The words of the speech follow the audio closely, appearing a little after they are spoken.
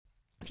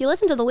you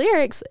listen to the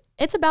lyrics,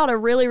 it's about a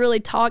really, really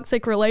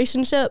toxic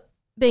relationship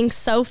being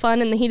so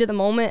fun in the heat of the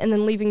moment and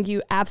then leaving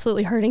you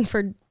absolutely hurting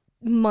for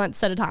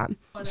months at a time.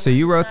 So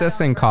you wrote this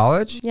in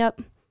college?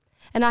 Yep.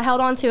 And I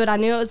held on to it. I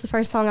knew it was the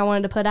first song I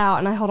wanted to put out,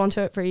 and I held on to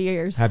it for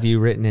years. Have you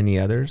written any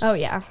others? Oh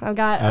yeah, I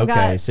got a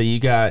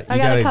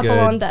couple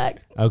on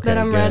deck. Okay, that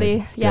I'm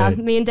ready. Yeah,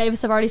 good. me and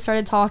Davis have already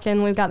started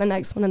talking. We've got the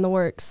next one in the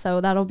works,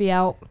 so that'll be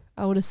out,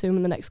 I would assume,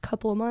 in the next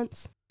couple of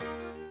months. Yeah.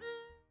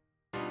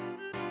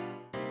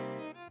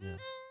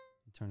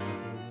 Turn it up a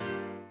little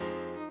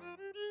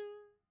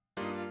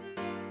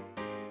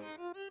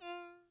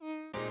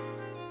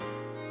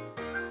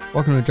bit.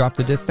 Welcome to Drop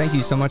the Disc. Thank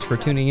you so much for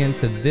tuning in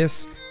to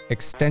this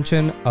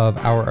extension of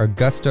our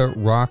Augusta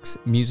Rocks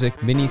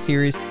music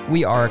mini-series.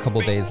 We are a couple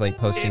days late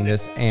posting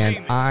this,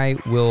 and I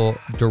will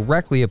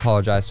directly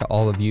apologize to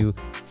all of you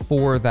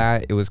for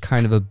that. It was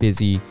kind of a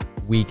busy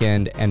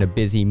weekend and a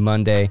busy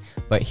Monday,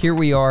 but here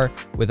we are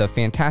with a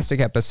fantastic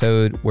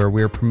episode where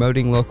we're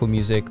promoting local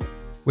music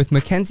with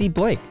Mackenzie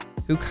Blake,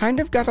 who kind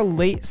of got a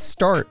late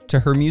start to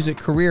her music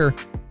career,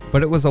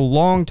 but it was a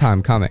long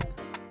time coming.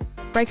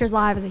 Breakers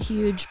Live is a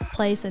huge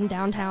place in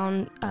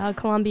downtown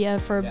Columbia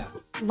for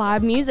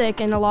live music,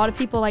 and a lot of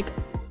people like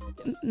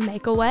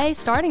make a way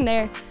starting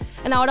there.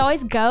 And I would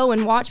always go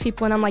and watch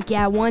people, and I'm like,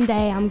 yeah, one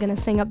day I'm gonna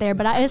sing up there,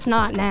 but it's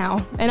not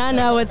now, and I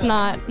know it's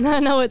not. I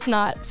know it's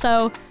not.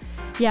 So,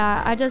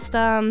 yeah, I just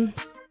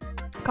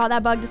caught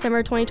that bug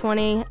December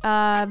 2020.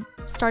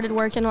 Started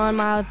working on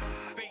my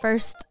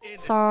first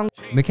song.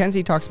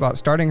 Mackenzie talks about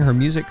starting her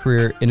music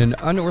career in an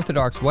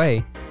unorthodox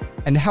way,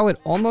 and how it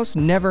almost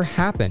never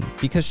happened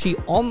because she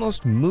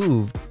almost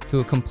moved to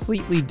a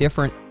completely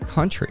different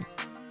country.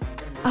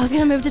 I was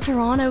going to move to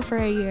Toronto for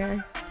a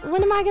year.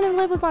 When am I going to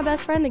live with my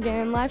best friend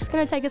again? Life's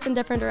going to take us in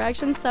different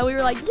directions. So we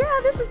were like, yeah,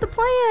 this is the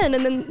plan.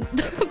 And then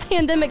the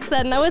pandemic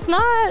said, no, it's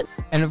not.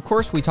 And of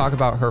course, we talk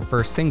about her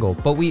first single,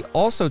 but we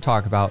also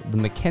talk about the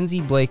Mackenzie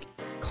Blake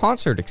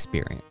concert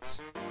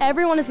experience.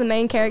 Everyone is the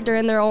main character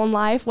in their own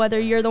life, whether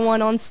you're the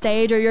one on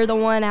stage or you're the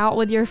one out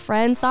with your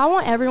friends. So I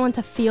want everyone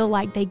to feel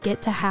like they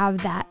get to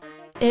have that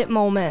it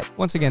moment.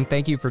 Once again,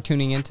 thank you for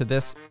tuning in to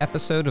this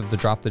episode of the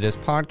Drop the Disc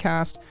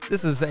podcast.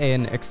 This is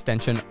an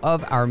extension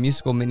of our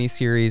musical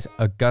mini-series,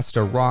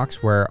 Augusta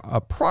Rocks, where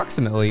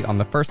approximately on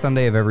the first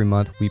Sunday of every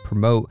month, we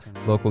promote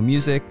local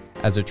music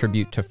as a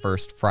tribute to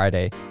First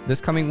Friday. This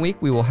coming week,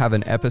 we will have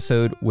an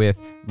episode with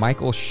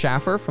Michael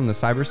Schaffer from the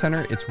Cyber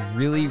Center. It's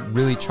really,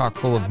 really chock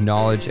full of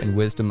knowledge and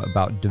wisdom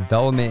about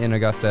development in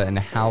Augusta and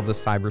how the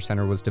Cyber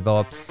Center was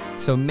developed.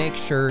 So make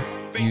sure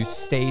you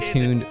stay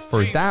tuned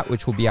for that,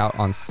 which will be out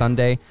on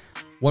Sunday.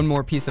 One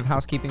more piece of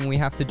housekeeping we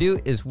have to do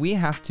is we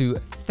have to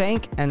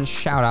thank and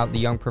shout out the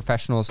young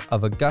professionals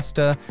of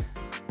Augusta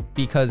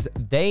because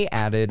they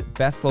added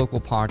Best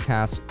Local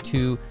Podcast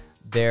to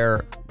their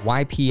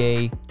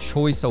YPA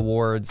Choice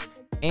Awards,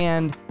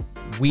 and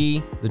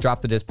we, the Drop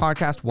the Disc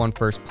podcast, won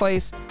first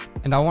place.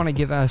 And I want to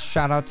give a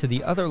shout out to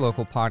the other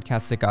local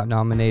podcasts that got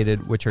nominated,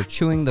 which are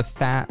Chewing the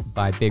Fat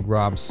by Big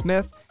Rob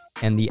Smith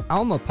and the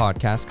Alma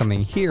podcast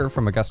coming here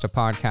from Augusta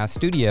Podcast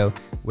Studio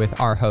with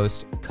our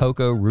host,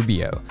 Coco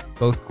Rubio.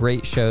 Both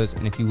great shows,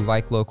 and if you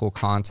like local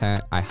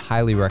content, I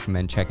highly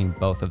recommend checking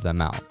both of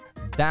them out.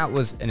 That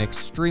was an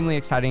extremely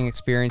exciting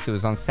experience. It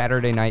was on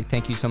Saturday night.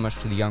 Thank you so much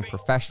to the young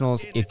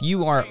professionals. If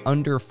you are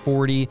under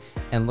 40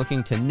 and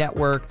looking to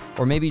network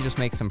or maybe just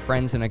make some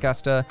friends in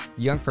Augusta,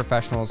 the Young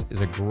Professionals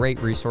is a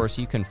great resource.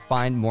 You can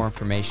find more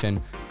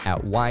information at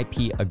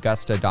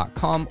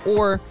ypaugusta.com,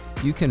 or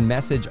you can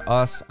message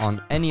us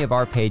on any of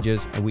our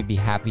pages and we'd be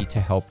happy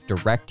to help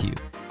direct you.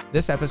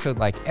 This episode,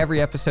 like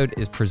every episode,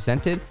 is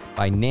presented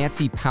by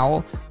Nancy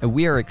Powell, and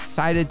we are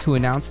excited to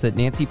announce that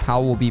Nancy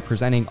Powell will be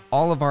presenting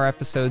all of our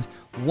episodes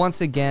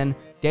once again,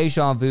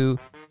 Deja Vu,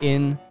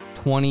 in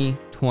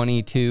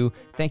 2022.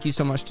 Thank you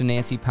so much to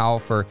Nancy Powell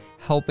for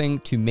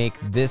helping to make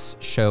this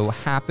show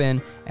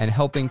happen and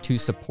helping to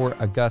support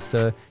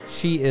Augusta.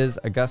 She is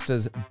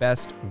Augusta's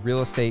best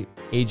real estate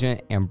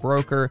agent and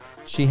broker.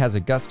 She has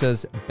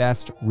Augusta's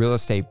best real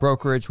estate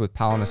brokerage with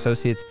Powell &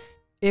 Associates.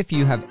 If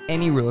you have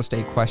any real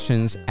estate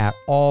questions at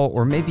all,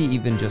 or maybe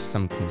even just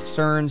some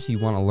concerns you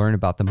want to learn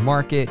about the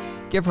market,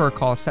 give her a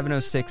call,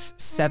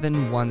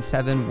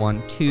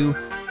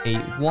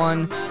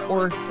 706-717-1281,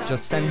 or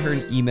just send her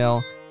an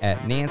email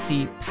at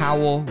Nancy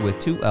Powell with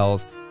 2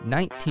 L's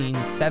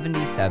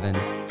 1977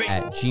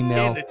 at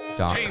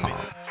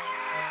gmail.com.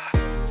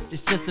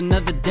 It's just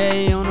another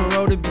day on the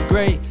road to be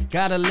great.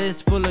 Got a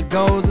list full of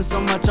goals and so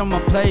much on my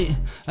plate.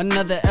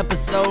 Another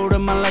episode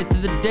of my life to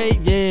the date,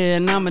 yeah.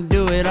 And I'ma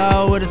do it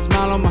all with a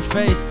smile on my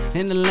face.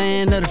 In the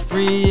land of the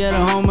free, at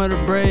the home of the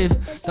brave.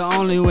 The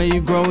only way you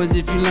grow is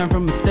if you learn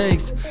from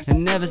mistakes.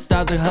 And never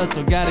stop the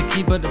hustle, gotta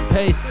keep up the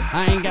pace.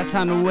 I ain't got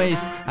time to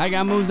waste, I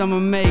got moves I'ma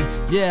make.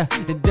 Yeah,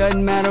 it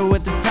doesn't matter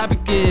what the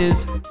topic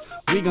is.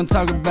 We gon'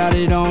 talk about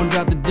it on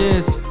Drop the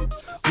Disc.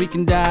 We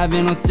can dive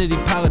in on city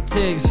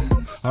politics,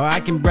 or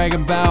I can brag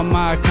about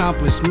my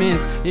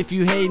accomplishments. If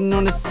you hating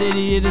on the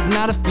city, it is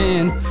not a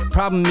fin.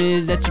 Problem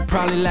is that you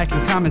probably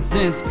lacking common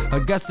sense.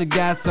 Augusta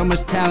got so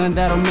much talent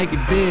that'll make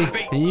it big,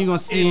 and you gon'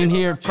 see and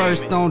hear it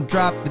first. Don't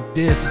drop the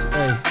disc.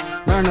 Hey,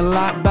 learn a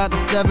lot about the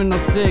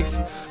 706.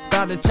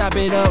 About to chop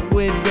it up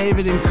with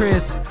David and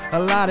Chris. A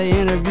lot of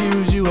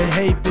interviews you would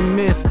hate to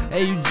miss.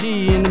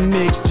 AUG in the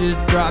mix,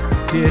 just drop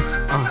the disc.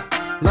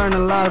 Learn a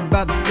lot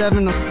about the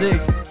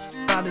 706.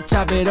 About to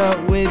chop it up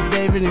with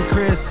David and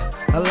Chris.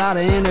 A lot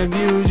of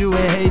interviews you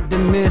would hate to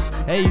miss.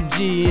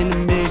 AUG in the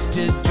mix,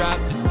 just drop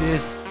the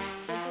disc.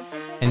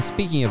 And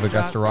speaking of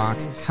Augusta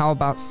Rocks, how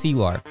about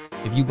C-Lark?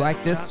 If you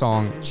like this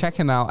song, check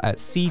him out at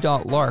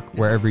c.lark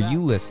wherever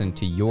you listen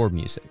to your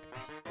music.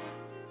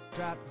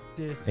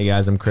 Hey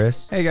guys, I'm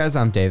Chris. Hey guys,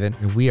 I'm David.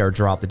 And we are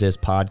Drop the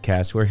Disc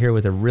Podcast. We're here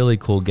with a really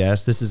cool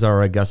guest. This is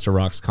our Augusta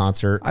Rocks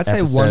concert I'd say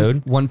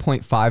episode.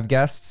 1.5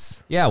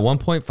 guests. Yeah,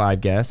 1.5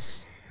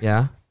 guests.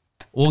 Yeah.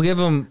 We'll give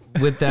them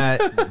with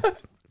that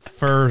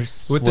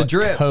first... With the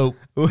drip. Hope.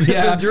 With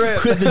the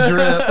drip. With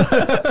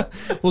the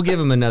drip. We'll give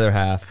them another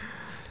half.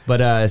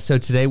 But so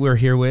today we're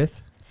here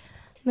with...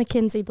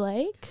 Mackenzie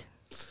Blake.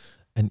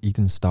 And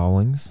Ethan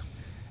Stallings.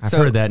 I've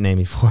heard that name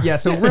before. Yeah,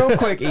 so real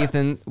quick,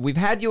 Ethan, we've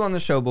had you on the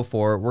show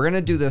before. We're going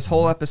to do this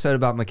whole episode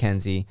about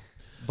Mackenzie.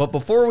 But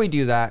before we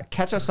do that,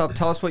 catch us up.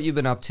 Tell us what you've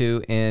been up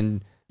to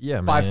in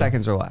 5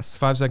 seconds or less.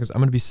 5 seconds. I'm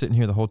going to be sitting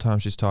here the whole time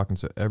she's talking,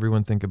 so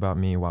everyone think about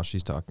me while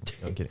she's talking.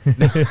 No, I'm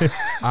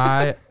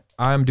kidding.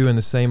 I'm doing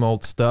the same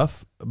old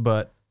stuff,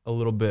 but a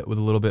little bit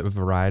of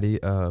variety.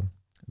 The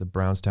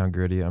Brownstown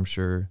Gritty, I'm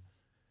sure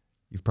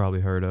you've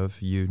probably heard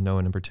of. You know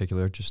it in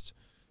particular, just...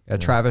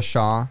 Travis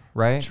Shaw,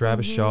 right?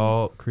 Travis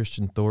Shaw,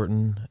 Christian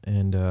Thornton,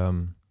 and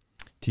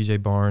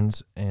TJ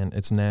Barnes, and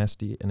it's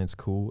nasty and it's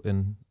cool,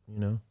 and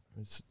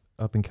it's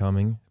up and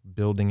coming,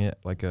 building it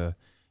like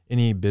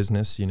any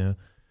business,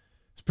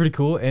 it's pretty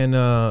cool.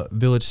 And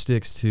Village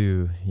Sticks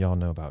too. Y'all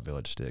know about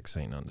Village Sticks.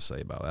 Ain't nothing to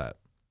say about that,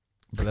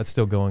 but that's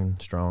still going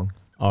strong.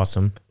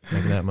 Awesome,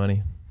 making that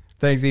money.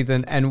 Thanks,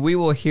 Ethan. And we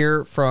will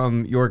hear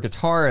from your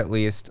guitar, at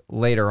least,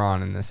 later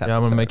on in this episode. Yeah,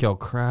 I'm going to make y'all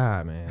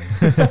cry, man.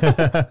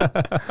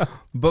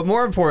 But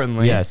more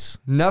importantly, yes,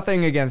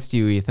 nothing against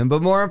you, Ethan,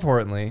 but more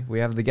importantly, we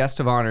have the guest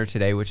of honor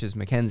today, which is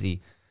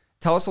Mackenzie.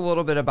 Tell us a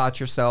little bit about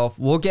yourself.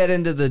 We'll get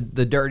into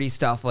the dirty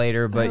stuff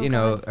later, but,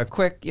 a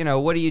quick,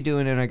 what are you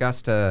doing in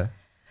Augusta?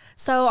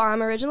 So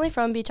I'm originally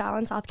from Beach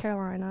Island, South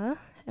Carolina,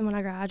 and when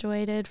I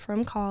graduated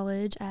from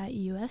college at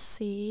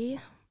USC...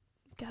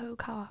 Go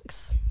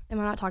Cox. Am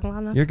I not talking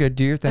loud enough? You're good.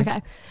 Do your thing.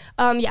 Okay.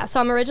 So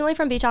I'm originally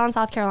from Beach Island,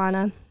 South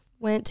Carolina.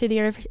 Went to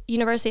the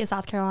University of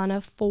South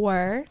Carolina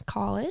for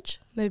college.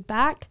 Moved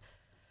back.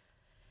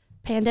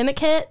 Pandemic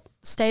hit.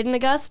 Stayed in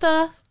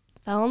Augusta.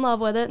 Fell in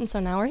love with it. And so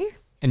now we're here.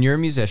 And you're a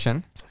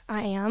musician.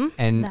 I am.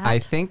 And I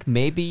think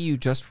maybe you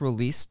just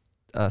released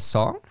a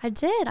song? I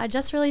did. I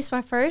just released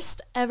my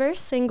first ever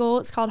single.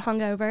 It's called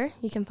Hungover.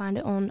 You can find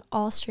it on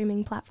all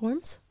streaming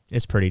platforms.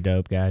 It's pretty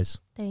dope, guys.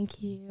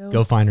 Thank you.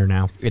 Go find her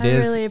now. I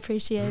really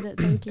appreciate it.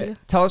 Thank you.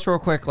 Tell us real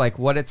quick, like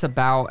what it's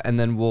about, and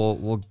then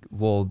we'll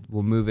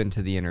move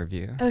into the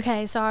interview.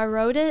 Okay, so I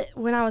wrote it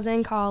when I was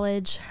in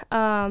college.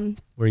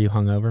 Were you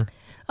hungover?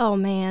 Oh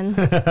man,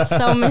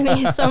 so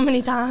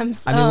many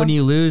times. I mean, when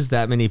you lose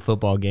that many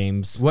football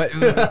games, what?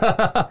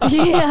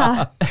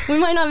 Yeah, we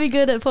might not be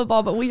good at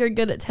football, but we are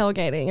good at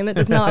tailgating, and it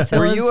does not feel.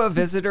 Were you a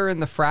visitor in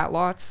the frat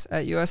lots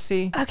at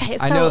USC? Okay,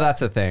 so I know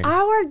that's a thing.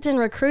 I worked in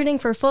recruiting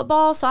for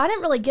football, so I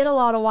didn't really get a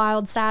lot of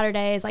wild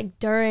Saturdays like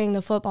during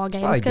the football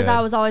games because I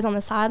was always on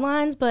the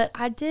sidelines. But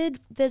I did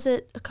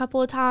visit a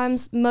couple of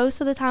times. Most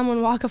of the time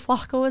when Waka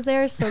Flocka was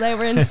there, so they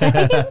were insane.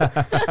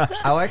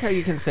 I like how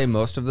you can say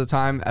most of the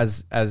time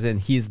as in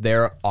he's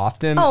there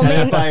often. Oh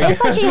man,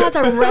 it's like he has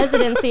a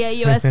residency at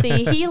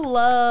USC.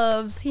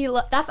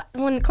 That's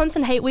when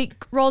Clemson Hate Week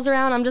rolls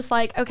around. I'm just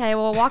like, okay,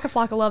 well, Waka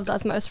Flocka loves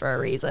us most for a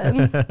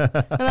reason. And that's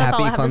Happy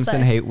all I have Clemson to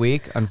say. Hate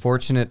Week.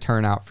 Unfortunate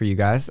turnout for you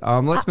guys.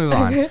 Let's move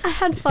on. I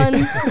had fun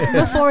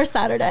before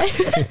Saturday.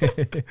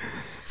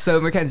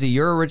 So Mackenzie,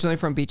 you're originally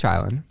from Beach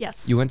Island.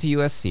 Yes. You went to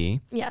USC.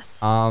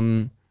 Yes.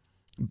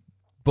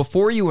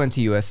 Before you went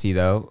to USC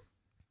though,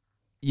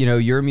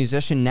 you're a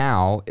musician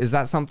now. Is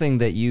that something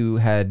that you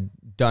had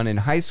done in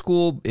high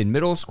school, in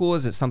middle school?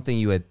 Is it something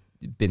you had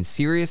been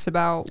serious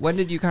about? When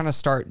did you kind of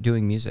start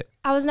doing music?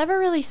 I was never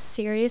really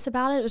serious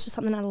about it. It was just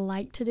something I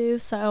liked to do.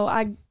 So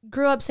I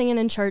grew up singing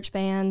in church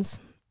bands.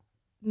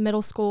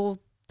 Middle school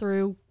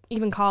through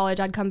even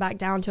college, I'd come back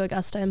down to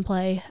Augusta and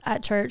play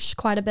at church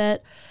quite a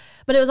bit.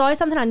 But it was always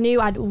something I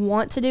knew I'd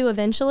want to do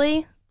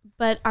eventually.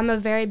 But I'm a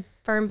very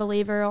firm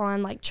believer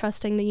on like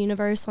trusting the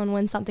universe on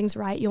when something's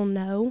right, you'll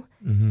know.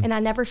 Mm-hmm. And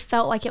I never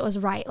felt like it was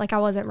right, like I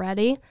wasn't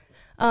ready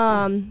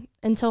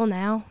until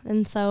now.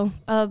 And so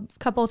a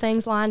couple of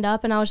things lined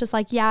up and I was just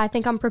like, yeah, I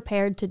think I'm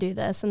prepared to do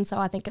this. And so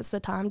I think it's the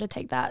time to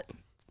take that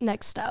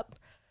next step.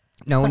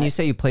 Now, when you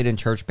say you played in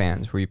church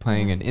bands, were you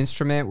playing an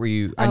instrument? Were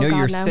you? I know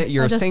you're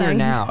a singer sang.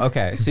 now.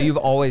 Okay, so you've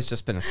always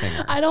just been a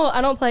singer. I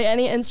don't play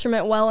any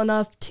instrument well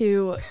enough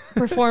to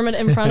perform it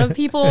in front of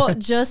people,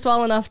 just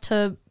well enough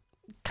to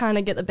kind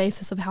of get the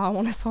basis of how I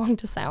want a song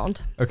to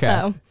sound. Okay.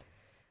 So,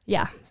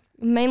 yeah,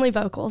 mainly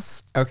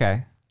vocals.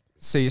 Okay.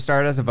 So you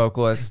started as a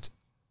vocalist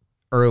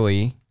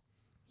early-ish?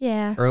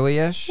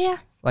 Yeah.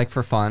 Like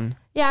for fun?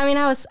 Yeah, I mean,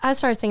 I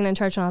started singing in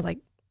church when I was like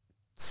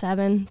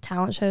 7,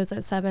 talent shows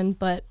at 7,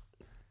 but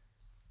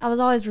I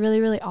was always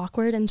really, really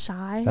awkward and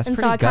shy. That's and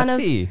pretty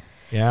gutsy.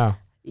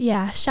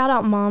 Yeah. Shout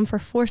out mom for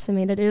forcing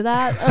me to do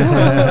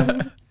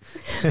that.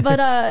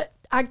 But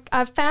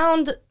I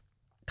found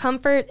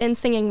comfort in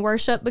singing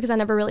worship because I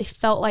never really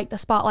felt like the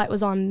spotlight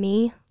was on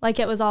me. Like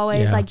it was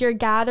always like you're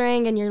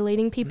gathering and you're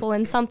leading people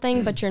in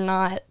something, but you're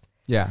not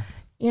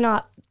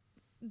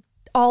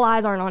all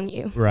eyes aren't on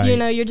you. Right. You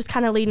know, you're just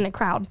kind of leading a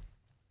crowd.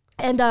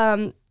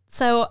 And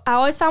so I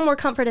always found more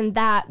comfort in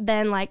that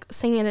than like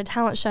singing at a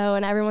talent show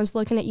and everyone's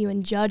looking at you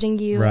and judging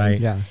you. Right.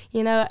 And, Yeah.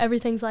 you know,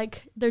 everything's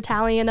like they're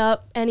tallying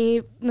up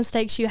any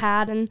mistakes you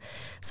had. And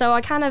so I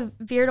kind of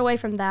veered away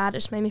from that. It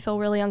just made me feel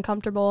really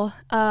uncomfortable.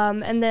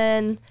 And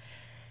then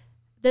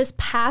this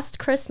past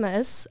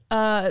Christmas,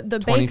 the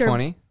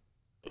 2020?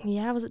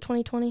 Yeah, was it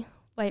 2020?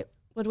 Wait,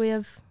 would we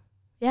have?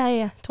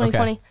 Yeah,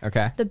 2020.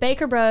 Okay. The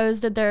Baker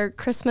Bros did their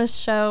Christmas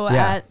show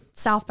at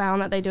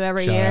Southbound that they do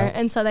every Shout year. out.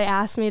 And so they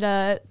asked me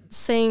to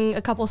sing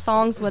a couple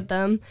songs with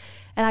them.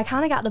 And I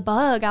kind of got the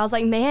bug. I was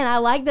like, man, I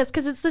like this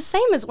because it's the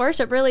same as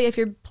worship, really, if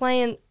you're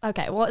playing.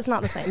 Okay, well, it's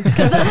not the same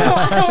because I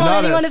don't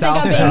want anyone to think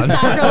I'm being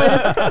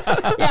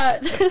sacrilegious. Yeah,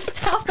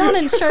 Southbound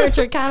and church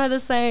are kind of the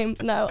same.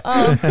 No.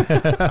 I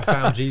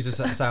found Jesus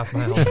at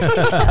Southbound.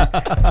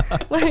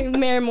 Like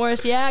Mary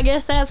Morris, yeah, I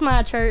guess that's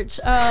my church.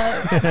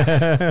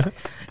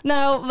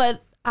 No,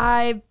 but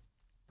I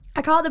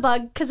call it the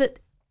bug because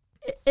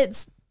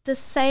it's the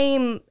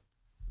same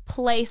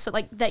place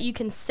that you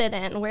can sit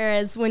in,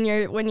 whereas when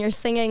you're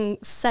singing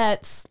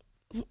sets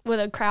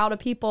with a crowd of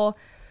people,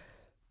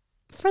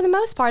 for the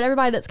most part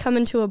everybody that's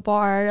coming to a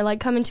bar or like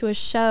coming to a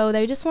show,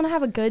 they just want to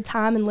have a good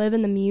time and live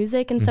in the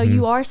music, and so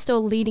you are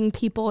still leading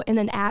people in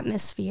an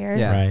atmosphere.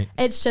 Right.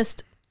 It's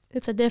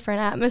a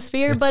different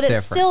atmosphere, It's but different.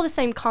 it's still the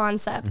same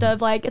concept of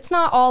like it's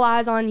not all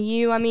eyes on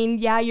you. I mean,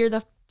 yeah, you're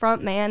the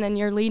front man and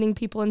you're leading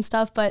people and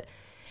stuff, but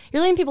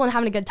you're leading people and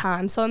having a good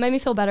time. So it made me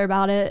feel better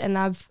about it, and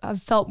I've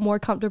felt more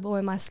comfortable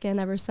in my skin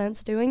ever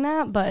since doing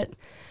that. But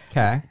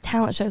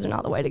talent shows are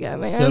not the way to go,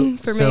 man.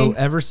 So me.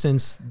 ever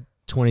since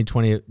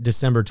 2020,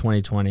 December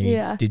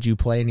 2020, did you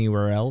play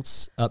anywhere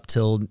else up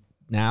till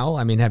now?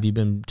 I mean, have you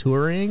been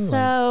touring?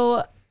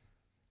 So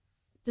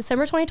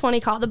December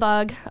 2020 caught the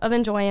bug of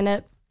enjoying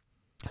it.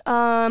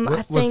 I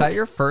think, Was that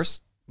your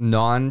first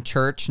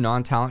non-church,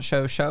 non-talent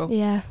show?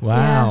 Yeah.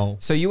 Wow. Yeah.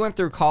 So you went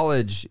through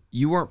college,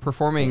 you weren't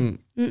performing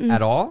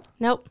at all?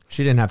 Nope.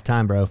 She didn't have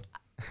time, bro.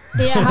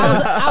 Yeah,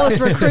 I was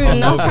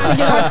recruiting. I was trying to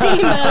get our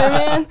team better,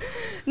 man.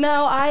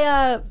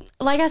 No,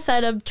 like I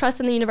said, of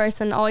trusting the universe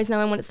and always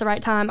knowing when it's the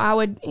right time. I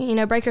would,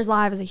 Breakers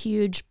Live is a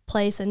huge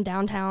place in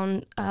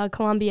downtown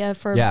Columbia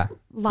for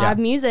live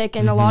music,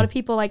 and a lot of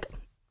people like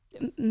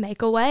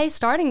make a way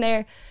starting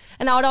there.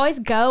 And I would always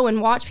go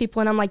and watch people,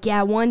 and I'm like,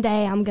 yeah, one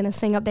day I'm gonna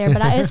sing up there,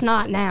 but it's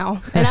not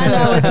now, and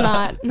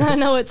I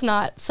know it's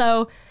not.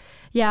 So,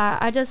 yeah,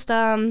 I just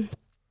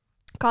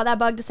caught that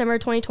bug December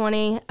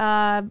 2020.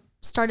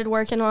 Started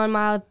working on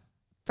my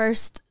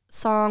first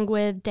song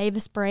with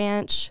Davis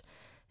Branch,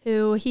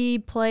 who he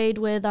played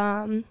with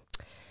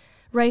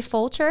Ray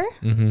Fulcher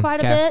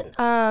quite a bit.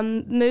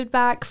 Moved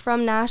back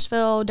from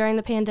Nashville during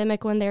the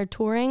pandemic when their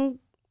touring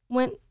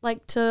went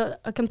like to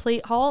a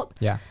complete halt.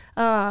 Yeah.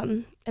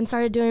 And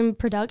started doing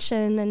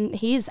production, and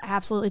he's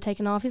absolutely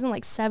taken off. He's in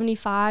like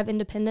 75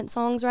 independent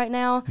songs right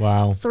now.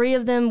 Wow. 3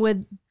 of them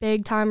with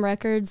big time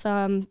records.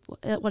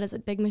 What is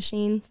it? Big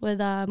Machine with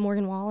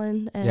Morgan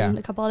Wallen and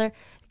a couple other.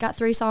 Got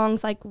 3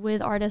 songs like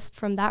with artists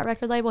from that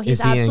record label.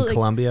 Is he in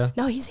Columbia?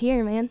 No, he's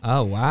here, man.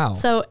 Oh, wow.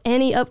 So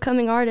any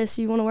upcoming artists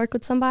you want to work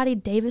with somebody,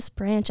 Davis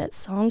Branch at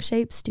Song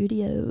Shape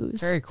Studios.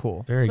 Very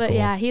cool. Very cool. But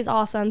yeah, he's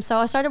awesome. So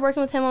I started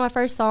working with him on my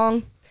first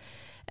song,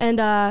 and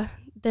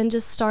then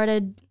just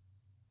started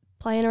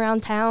playing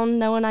around town,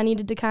 knowing I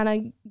needed to kind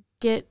of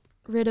get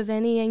rid of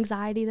any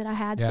anxiety that I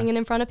had singing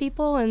in front of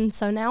people. And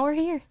so now we're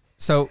here.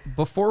 So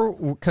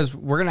because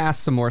we're going to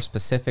ask some more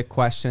specific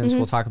questions.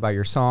 We'll talk about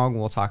your song.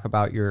 We'll talk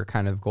about your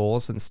kind of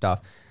goals and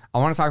stuff. I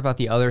want to talk about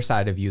the other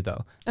side of you,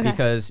 though,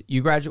 because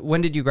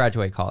when did you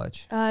graduate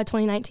college?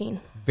 2019.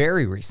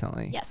 Very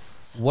recently.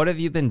 Yes. What have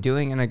you been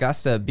doing in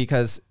Augusta?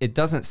 Because it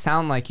doesn't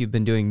sound like you've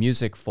been doing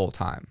music full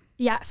time.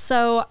 Yeah,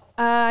 so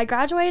I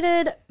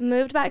graduated,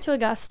 moved back to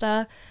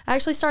Augusta. I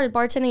actually started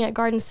bartending at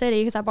Garden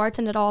City because I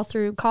bartended all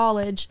through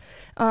college.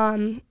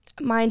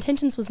 My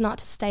intentions was not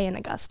to stay in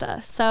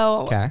Augusta.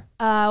 So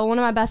one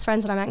of my best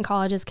friends that I met in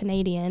college is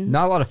Canadian.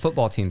 Not a lot of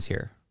football teams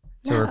here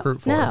to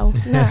recruit for. No.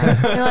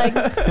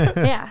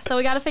 So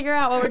we got to figure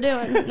out what we're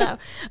doing. No.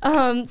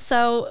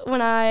 So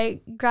when I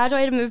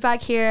graduated, moved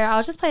back here, I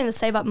was just planning to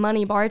save up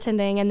money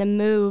bartending and then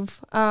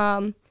move.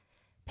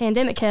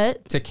 Pandemic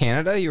hit. To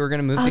Canada? You were going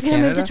to move to Canada? I was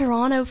going to move to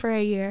Toronto for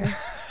a year.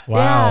 Wow.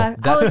 Yeah,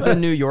 That's the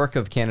New York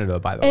of Canada,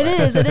 by the way. It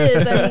is.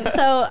 And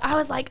so I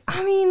was like,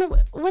 I mean,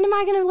 when am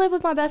I going to live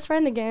with my best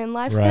friend again?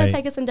 Life's going to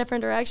take us in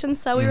different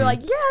directions. So we were like,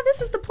 yeah, this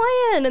is the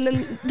plan. And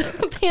then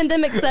the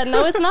pandemic said,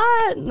 no, it's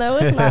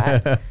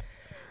not.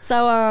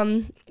 So,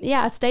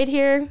 I stayed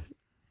here,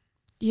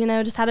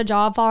 just had a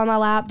job fall on my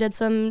lap, did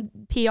some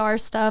PR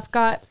stuff,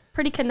 got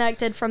pretty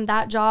connected from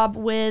that job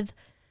with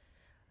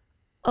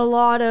a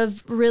lot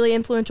of really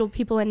influential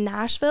people in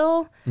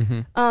Nashville.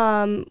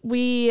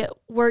 We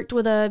worked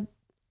with a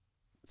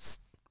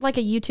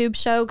YouTube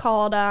show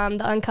called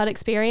The Uncut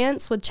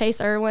Experience with Chase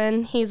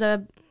Irwin. He's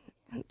a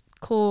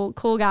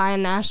cool guy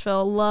in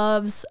Nashville,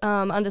 loves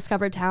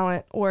undiscovered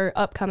talent or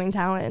upcoming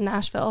talent in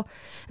Nashville.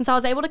 And so I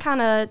was able to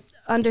kind of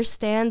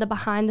understand the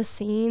behind the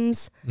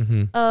scenes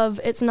of,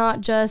 it's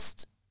not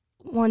just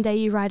one day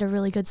you write a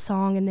really good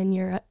song and then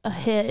you're a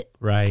hit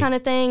kind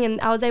of thing.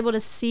 And I was able to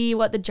see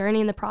what the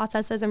journey and the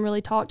process is and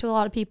really talk to a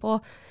lot of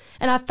people.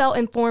 And I felt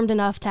informed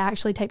enough to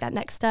actually take that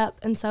next step.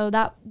 And so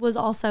that was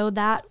also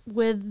that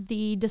with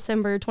the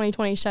December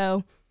 2020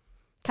 show,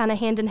 kind of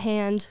hand in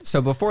hand.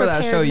 So before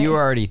that show, you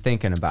were already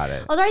thinking about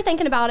it. I was already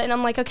thinking about it, and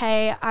I'm like,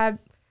 okay, I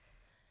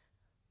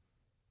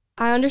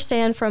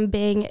understand from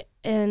being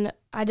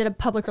I did a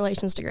public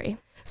relations degree.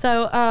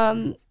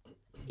 So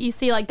you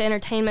see like the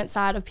entertainment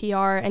side of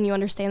PR, and you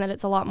understand that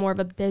it's a lot more of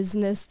a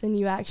business than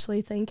you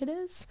actually think it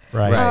is.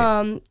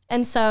 Right.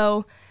 And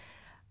so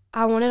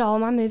I wanted all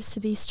of my moves to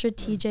be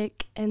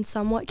strategic and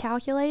somewhat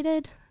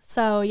calculated.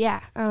 So,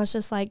 I was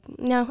just like,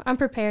 no, I'm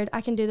prepared.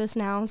 I can do this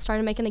now.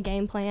 Started making a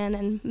game plan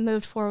and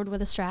moved forward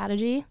with a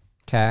strategy.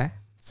 Okay.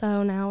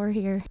 So now we're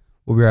here.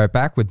 We'll be right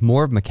back with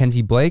more of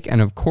Mackenzie Blake and,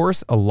 of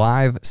course, a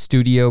live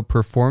studio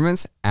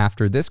performance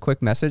after this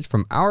quick message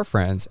from our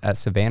friends at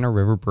Savannah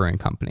River Brewing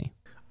Company.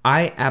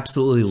 I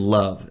absolutely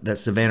love that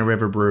Savannah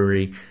River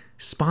Brewery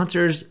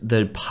sponsors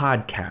the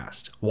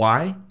podcast.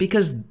 Why?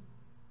 Because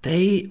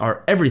they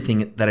are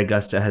everything that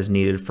Augusta has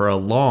needed for a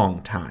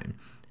long time.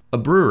 A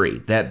brewery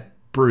that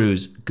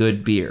brews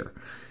good beer.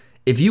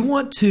 If you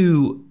want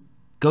to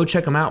go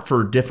check them out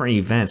for different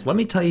events, let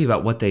me tell you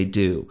about what they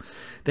do.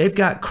 They've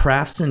got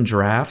crafts and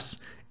drafts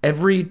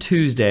every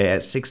Tuesday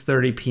at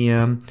 6:30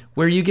 p.m.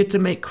 where you get to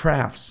make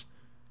crafts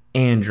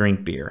and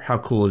drink beer. How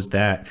cool is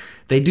that?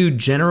 They do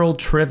general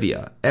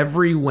trivia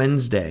every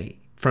Wednesday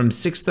from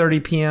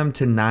 6:30 p.m.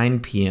 to 9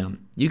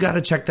 p.m. You got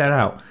to check that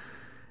out.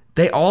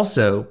 They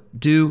also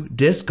do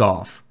disc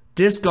golf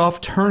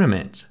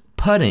tournaments,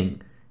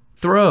 putting,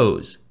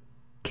 throws.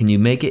 Can you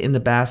make it in the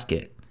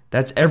basket?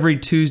 That's every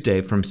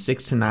Tuesday from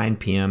 6 to 9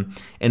 p.m.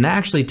 And that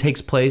actually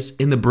takes place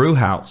in the brew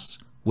house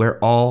where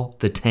all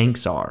the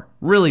tanks are.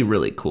 Really,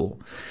 really cool.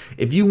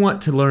 If you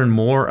want to learn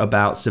more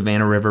about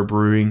Savannah River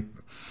Brewing,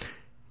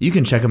 you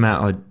can check them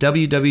out at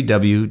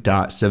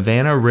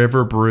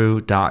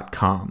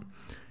www.savannahriverbrew.com.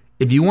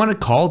 If you want to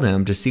call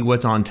them to see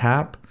what's on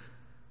tap,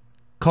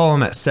 call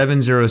them at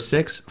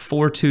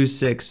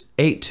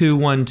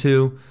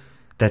 706-426-8212.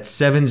 That's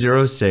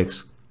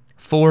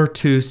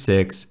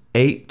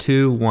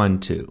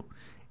 706-426-8212.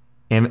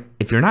 And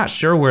if you're not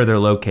sure where they're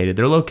located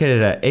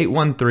at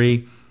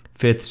 813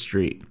 5th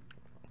Street,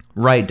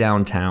 right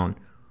downtown.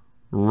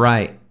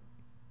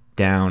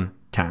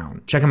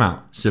 Check them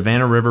out,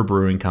 Savannah River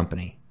Brewing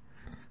Company.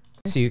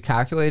 So you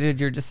calculated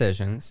your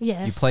decisions.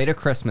 Yes. You played a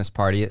Christmas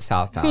party at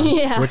Southbound,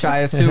 which I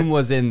assume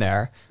was in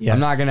there. Yes. I'm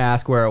not going to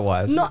ask where it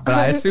was, but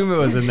I assume it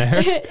was in there.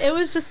 It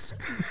was just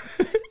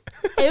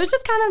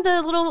kind of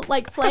the little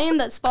flame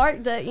that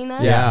sparked it,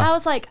 Yeah. I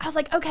was like,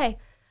 okay,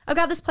 I've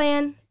got this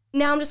plan.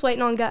 Now I'm just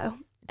waiting on go.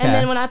 And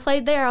then when I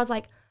played there, I was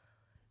like,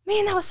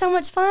 man, that was so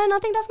much fun. I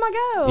think that's my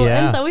go.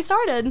 Yeah. And so we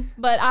started,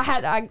 but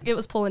it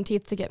was pulling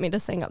teeth to get me to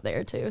sing up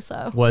there too.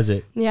 So Was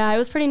it? yeah, it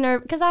was pretty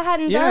because I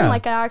hadn't done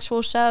an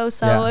actual show.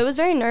 So it was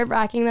very nerve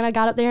wracking. Then I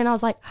got up there and I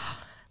was like,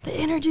 the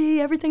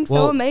energy, everything's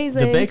so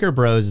amazing. The Baker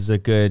Bros is a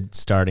good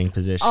starting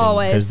position.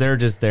 Always. Because they're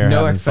just there No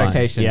having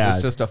expectations. fun. Yeah.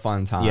 It's just a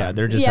fun time. Yeah,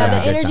 they're just the having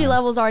a good energy time.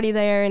 level's already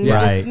there and you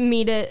just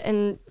meet it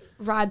and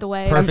ride the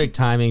wave. Perfect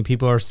timing.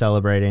 People are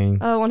celebrating.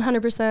 Oh,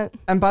 100%.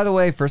 And by the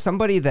way, for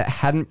somebody that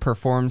hadn't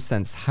performed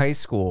since high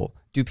school,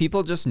 do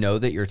people just know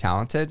that you're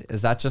talented?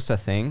 Is that just a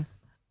thing?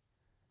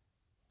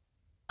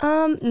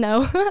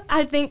 No.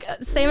 I think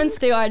Sam and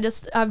Stu, I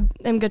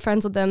am good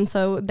friends with them,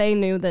 so they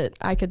knew that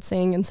I could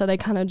sing, and so they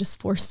kind of just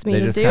forced me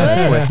to do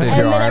it. Twisted And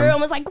your then arm.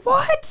 everyone was like,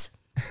 what?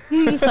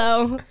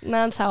 So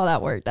that's how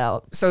that worked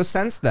out. So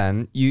since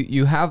then,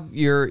 you have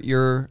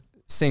your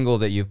single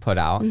that you've put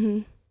out,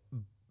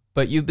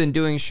 but you've been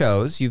doing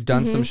shows. You've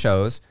done some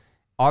shows.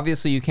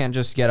 Obviously, you can't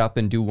just get up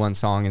and do one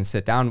song and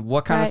sit down.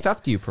 What kind of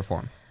stuff do you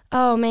perform?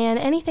 Oh man,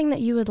 anything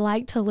that you would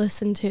like to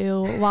listen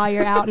to while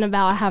you're out and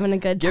about having a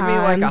good time. Give me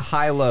like a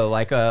high-low,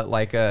 like a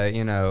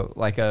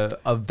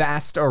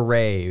vast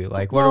array.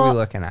 Like what are we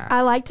looking at?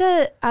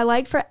 I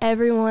like for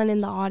everyone in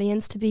the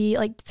audience to be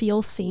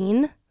feel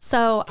seen.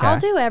 So I'll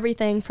do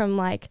everything from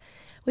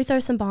we throw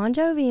some Bon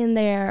Jovi in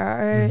there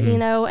or,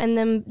 and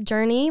then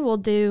Journey will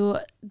do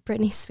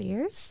Britney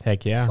Spears.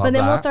 Heck yeah. But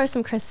then we'll throw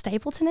some Chris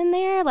Stapleton in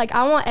there.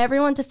 I want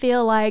everyone to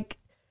feel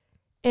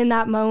in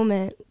that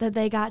moment that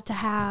they got to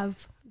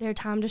have their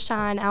time to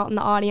shine out in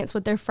the audience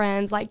with their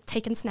friends,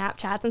 taking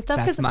Snapchats and stuff.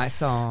 That's my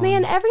song.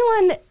 Man,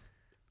 everyone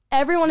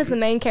everyone is the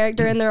main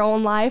character in their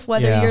own life,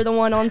 whether you're the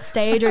one on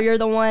stage or you're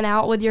the one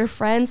out with your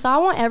friends. So I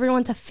want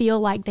everyone to feel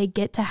like they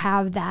get to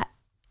have that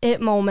it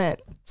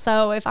moment.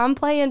 So if I'm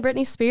playing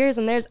Britney Spears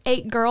and there's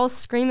 8 girls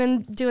screaming,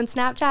 doing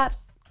Snapchats,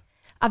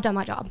 I've done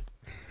my job.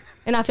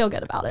 And I feel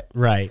good about it.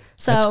 Right.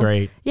 So, that's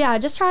great. Yeah,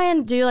 just try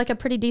and do like a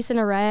pretty decent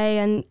array.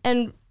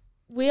 And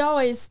we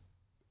always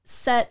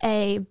set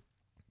a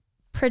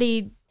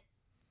pretty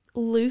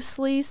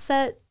loosely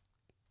set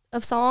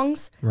of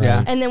songs. Right.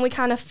 Yeah. And then we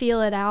kind of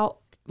feel it out.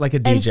 Like a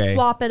DJ. And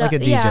swap it like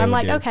up. A DJ Yeah, I'm would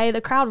like, do. okay,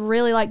 the crowd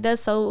really like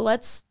this, so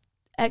let's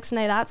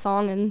X-nay that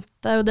song and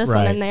throw this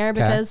one in there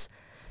because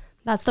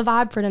that's the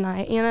vibe for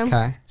tonight, you know?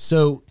 Okay.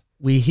 So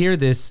we hear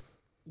this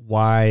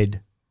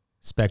wide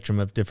spectrum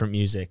of different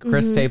music.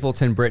 Chris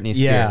Stapleton, Britney Spears.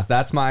 Yeah.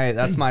 That's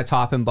my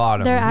top and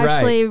bottom. They're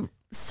actually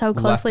so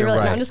closely or related.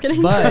 right. No, I'm just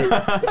kidding.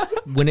 But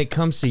when it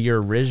comes to your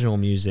original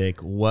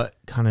music, what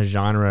kind of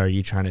genre are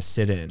you trying to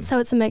sit in? So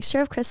it's a mixture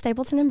of Chris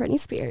Stapleton and Britney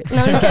Spears. No,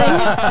 I'm just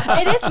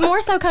kidding. It is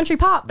more so country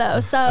pop, though.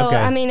 So, Okay.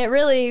 I mean, it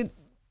really,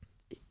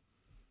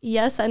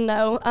 yes and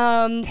no.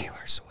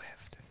 Taylor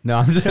Swift. No,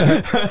 I'm just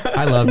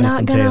I love me Not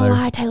some gonna Taylor.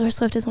 lie, Taylor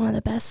Swift is one of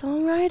the best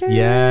songwriters.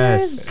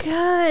 Yes.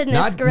 Goodness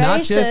Not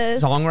gracious.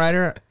 just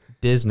songwriter,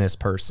 business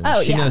person.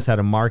 Oh, she yeah. knows how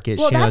to market.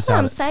 Well, she knows that's what how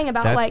I'm to, saying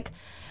about, that's- like,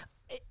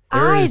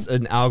 there is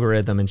an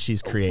algorithm and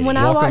she's creating. when it.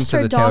 I Welcome watched to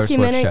her the Taylor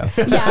Swift documentary,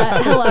 show.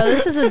 yeah, hello,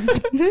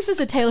 this is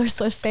a Taylor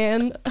Swift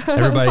fan.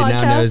 Everybody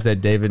now podcast. knows that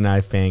David and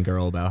I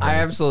fangirl about her. I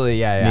absolutely,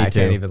 yeah, Me I too.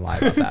 can't even lie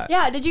about that.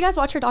 Yeah, did you guys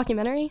watch her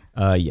documentary?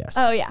 Yes.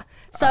 Oh yeah.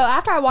 So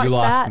after I You watched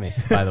lost that, me,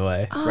 by the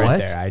way, right What?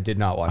 there. I did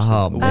not watch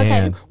Oh, the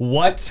man.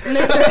 What?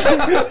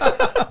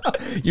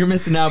 Mr. You're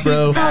missing out,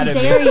 bro. How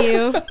dare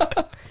you?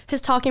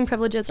 His talking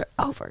privileges are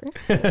over.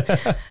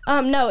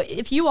 No,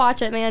 if you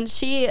watch it, man,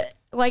 she,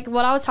 like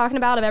what I was talking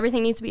about of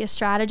everything needs to be a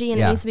strategy and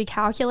Yeah. it needs to be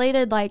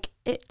calculated. Like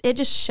it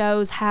just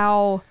shows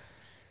how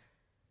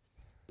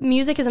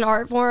music is an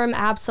art form,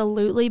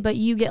 absolutely, but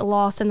you get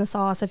lost in the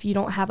sauce if you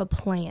don't have a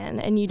plan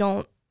and you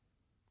don't,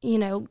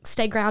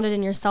 stay grounded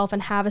in yourself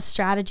and have a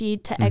strategy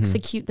to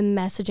execute the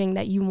messaging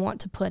that you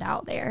want to put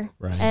out there.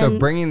 Right. So And-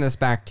 bringing this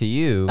back to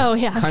you, Oh,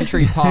 yeah.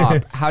 country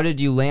pop, how did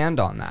you land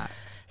on that?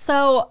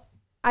 So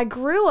I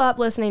grew up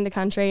listening to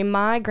country.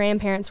 My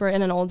grandparents were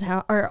in an old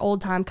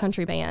time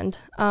country band.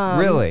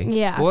 Really?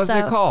 Yeah. What was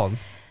it called?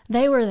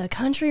 They were the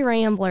Country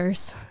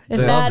Ramblers. If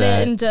Love that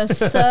that. isn't just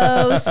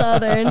so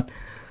southern.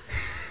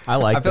 I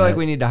like I feel like that.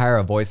 we need to hire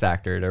a voice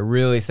actor to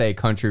really say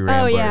country Oh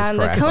ramblers yeah, and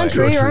the correctly.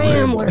 Country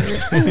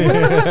Ramblers.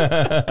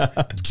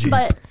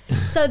 But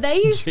so they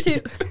used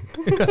to.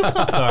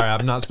 Sorry,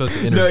 I'm not supposed to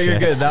interject. No, you're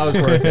good. That was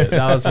worth it.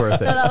 That was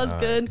worth it. That was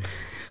good.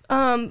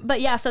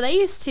 But yeah, so they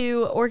used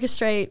to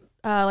orchestrate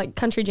like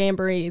country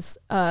jamborees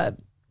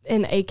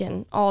in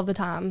Aiken all the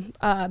time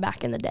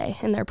back in the day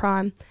in their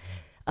prime.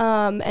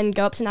 And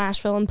go up to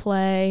Nashville and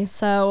play.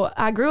 So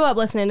I grew up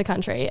listening to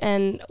country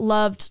and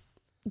loved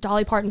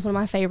Dolly Parton's one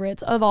of my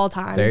favorites of all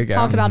time. There you go.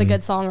 Talk about a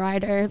good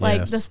songwriter.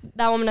 Like Yes.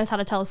 that woman knows how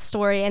to tell a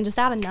story and just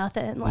out of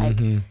nothing. Like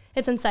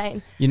it's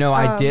insane. You know,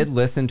 I did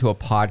listen to a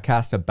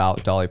podcast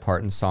about Dolly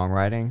Parton's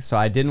songwriting. So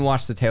I didn't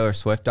watch the Taylor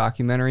Swift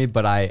documentary,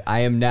 but I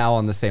am now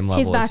on the same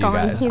level as back you on.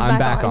 guys. He's I'm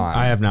back back on. on.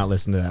 I have not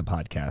listened to that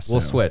podcast.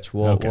 We'll so- switch.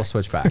 We'll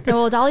switch back.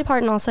 Well, Dolly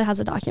Parton also has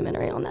a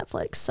documentary on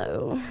Netflix.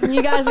 So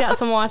you guys got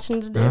some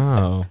watching to do.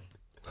 Oh.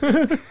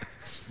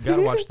 You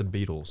gotta watch the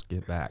Beatles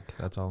get back.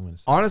 That's all I'm gonna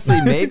say.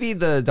 Honestly, maybe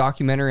the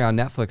documentary on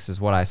Netflix is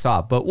what I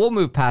saw, but we'll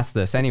move past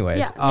this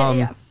anyways.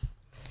 Yeah.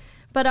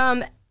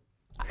 But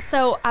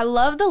so I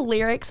love the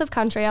lyrics of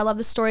country. I love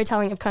the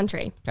storytelling of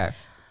country. Okay.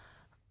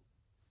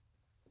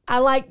 I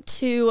like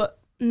to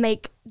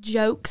make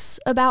jokes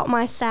about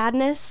my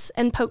sadness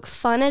and poke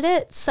fun at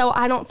it. So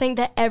I don't think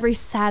that every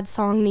sad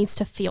song needs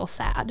to feel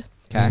sad.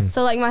 Okay.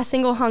 So like my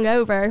single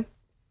Hungover,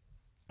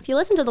 if you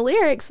listen to the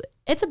lyrics,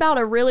 it's about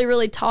a really,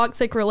 really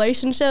toxic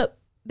relationship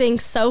being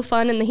so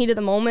fun in the heat of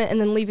the moment and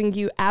then leaving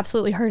you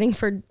absolutely hurting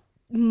for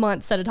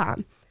months at a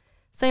time.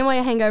 Same way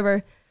a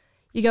hangover.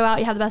 You go out,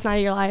 you have the best night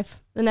of your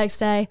life. The next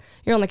day,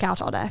 you're on the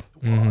couch all day.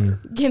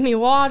 Give me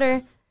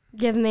water.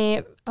 Give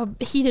me a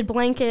heated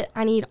blanket.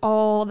 I need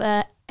all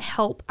the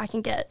help I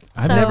can get.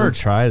 I've So- never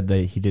tried the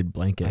heated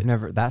blanket. I've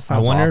never. That I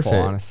sounds wonder awful, if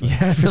it. honestly.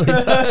 Yeah, it really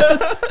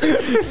does.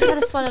 You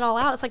gotta sweat it all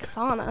out. It's like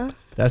sauna.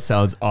 That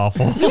sounds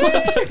awful.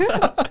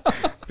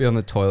 Be on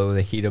the toilet with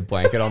a heated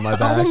blanket on my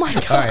back. Oh my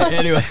God. All right.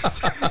 Anyway.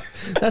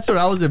 That's what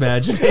I was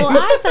imagining. Well,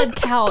 I said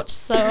couch,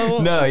 so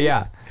No,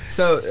 yeah.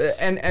 So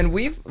and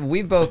we've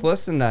both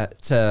listened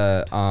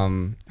to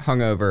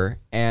Hungover,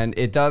 and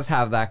it does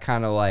have that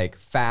kind of like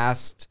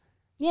fast,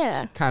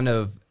 yeah. kind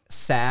of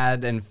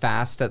sad and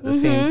fast at the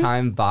same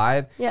time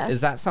vibe. Yeah.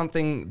 Is that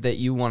something that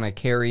you want to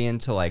carry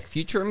into like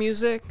future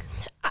music?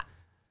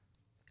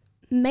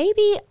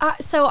 Maybe.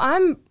 So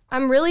I'm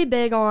really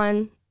big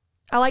on.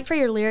 I like for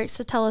your lyrics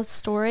to tell a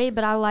story,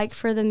 but I like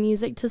for the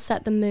music to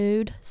set the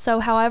mood. So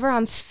however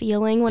I'm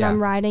feeling when Yeah.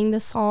 I'm writing the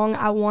song,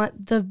 I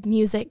want the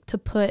music to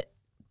put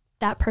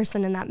that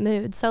person in that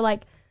mood. So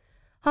like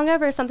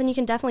Hungover is something you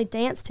can definitely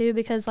dance to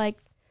because like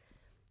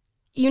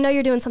you know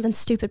you're doing something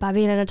stupid by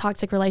being in a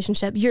toxic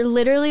relationship. You're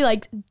literally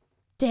like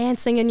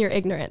dancing in your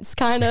ignorance,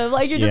 kind of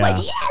like you're just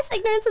like, yes,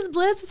 ignorance is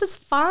bliss, this is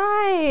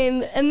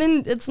fine, and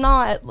then it's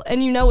not,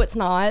 and you know it's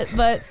not.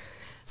 But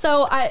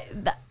so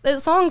the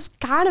song's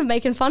kind of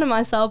making fun of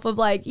myself of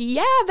like,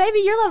 yeah, baby,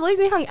 your love leaves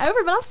me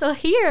hungover, but I'm still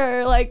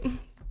here, like,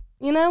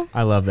 you know.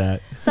 I love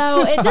that.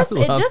 So it just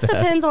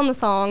depends on the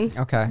song.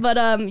 Okay.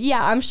 But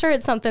yeah, I'm sure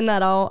it's something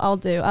that I'll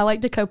do. I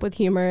like to cope with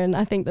humor, and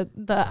I think that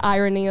the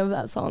irony of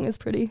that song is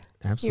pretty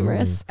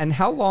humorous. And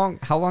how long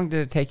did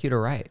it take you to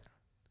write?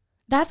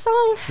 That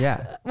song?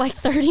 Yeah. Like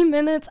 30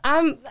 minutes.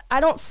 I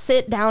don't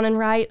sit down and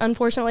write,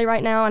 unfortunately,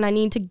 right now, and I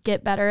need to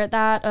get better at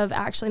that, of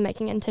actually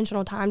making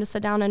intentional time to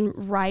sit down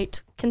and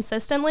write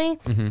consistently.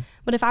 Mm-hmm.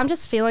 But if I'm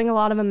just feeling a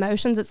lot of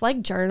emotions, it's like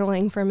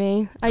journaling for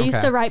me. I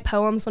used to write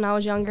poems when I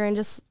was younger, and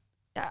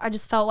I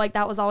just felt like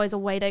that was always a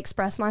way to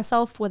express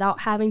myself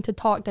without having to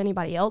talk to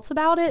anybody else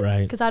about it.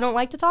 Right. Because I don't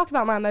like to talk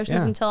about my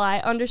emotions until I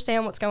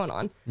understand what's going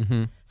on.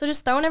 Mm-hmm. So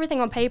just throwing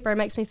everything on paper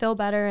makes me feel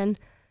better. And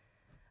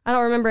I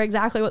don't remember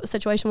exactly what the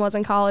situation was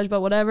in college,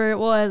 but whatever it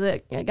was,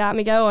 it got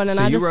me going. And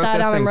so I just sat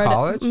down and wrote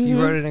college? it. Mm-hmm.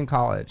 You wrote it in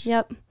college?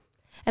 Yep.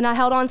 And I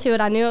held on to it.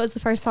 I knew it was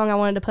the first song I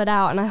wanted to put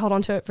out, and I held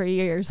on to it for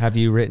years. Have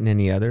you written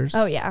any others?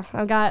 Oh yeah,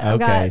 I got a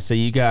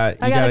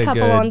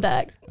couple on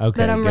deck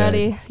that I'm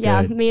ready.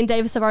 Yeah, me and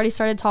Davis have already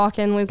started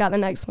talking. We've got the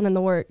next one in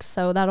the works,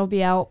 so that'll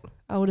be out,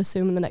 I would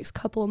assume, in the next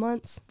couple of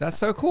months. That's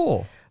so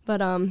cool. But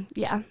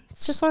yeah,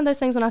 it's just one of those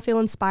things when I feel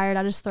inspired,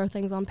 I just throw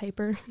things on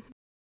paper.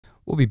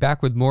 We'll be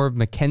back with more of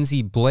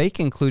Mackenzie Blake,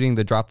 including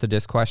the Drop the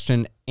Disc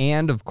question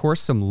and, of course,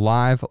 some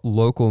live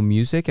local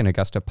music in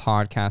Augusta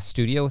podcast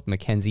studio with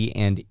Mackenzie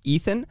and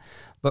Ethan.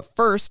 But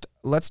first,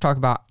 let's talk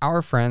about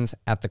our friends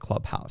at the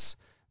Clubhouse.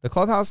 The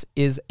Clubhouse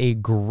is a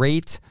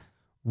great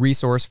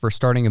resource for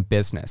starting a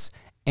business.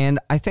 And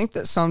I think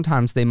that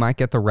sometimes they might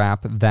get the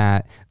rap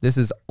that this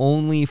is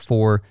only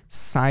for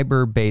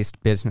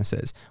cyber-based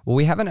businesses. Well,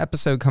 we have an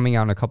episode coming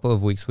out in a couple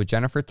of weeks with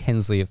Jennifer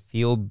Tinsley of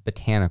Field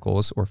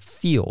Botanicals, or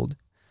Field.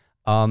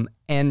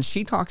 And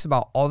she talks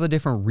about all the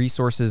different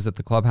resources that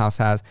the Clubhouse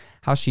has,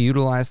 how she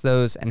utilized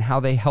those, and how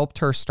they helped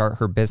her start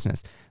her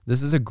business.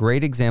 This is a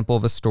great example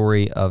of a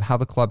story of how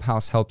the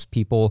Clubhouse helps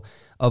people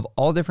of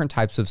all different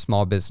types of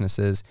small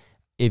businesses.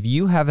 If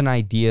you have an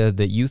idea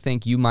that you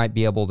think you might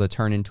be able to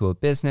turn into a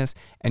business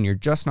and you're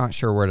just not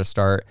sure where to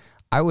start,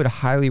 I would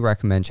highly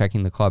recommend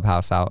checking the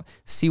Clubhouse out,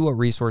 see what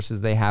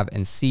resources they have,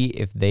 and see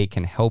if they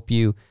can help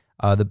you.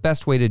 The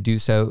best way to do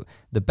so,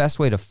 the best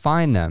way to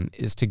find them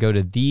is to go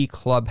to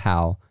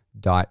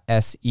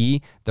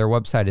theclubhow.se. Their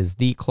website is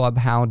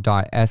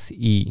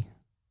theclubhow.se.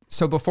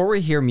 So before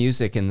we hear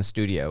music in the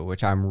studio,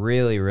 which I'm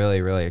really,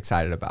 really, really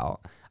excited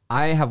about,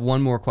 I have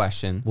one more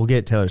question. We'll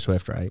get Taylor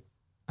Swift right.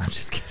 I'm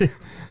just kidding.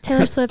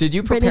 Taylor Swift. Did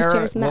you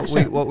prepare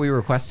what we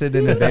requested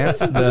in advance?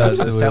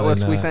 The set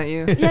list we sent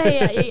you?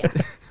 Yeah.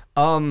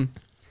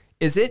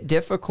 Is it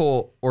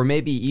difficult, or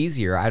maybe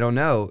easier, I don't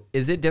know,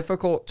 is it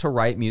difficult to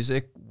write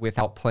music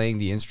without playing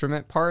the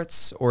instrument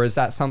parts? Or is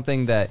that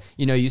something that,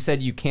 you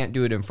said you can't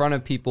do it in front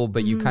of people,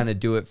 but you kind of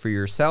do it for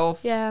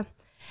yourself? Yeah.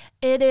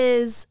 It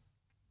is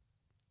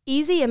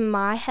easy in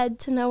my head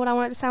to know what I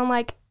want it to sound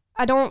like.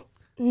 I don't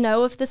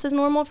know if this is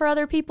normal for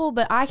other people,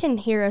 but I can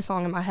hear a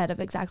song in my head of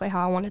exactly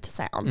how I want it to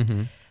sound.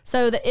 Mm-hmm.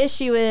 So the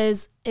issue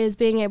is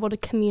being able to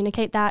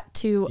communicate that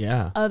to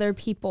other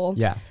people.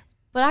 Yeah.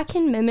 But I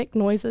can mimic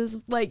noises,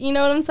 like, you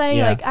know what I'm saying?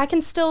 Yeah. Like, I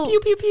can still... Pew,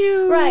 pew,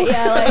 pew. Right,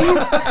 yeah,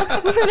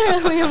 like,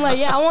 literally, I'm like,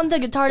 yeah, I want the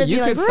guitar to be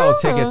like... You could sell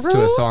tickets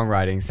to a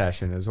songwriting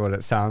session is what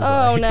it sounds like.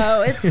 Oh,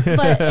 no,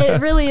 but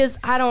it really is,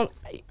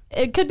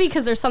 it could be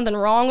because there's something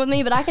wrong with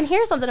me, but I can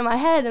hear something in my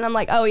head, and I'm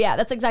like, oh, yeah,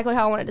 that's exactly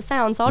how I want it to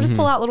sound. So I'll just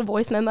pull out a little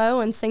voice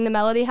memo and sing the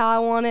melody how I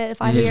want it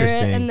if I hear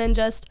it, and then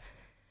just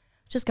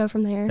go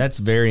from there. That's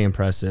very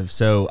impressive.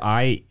 So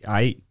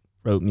I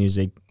wrote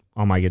music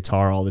on my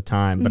guitar all the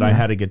time, but I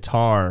had a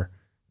guitar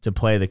to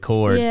play the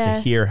chords, to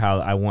hear how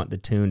I want the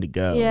tune to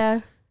go.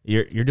 Yeah.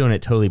 You're doing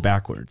it totally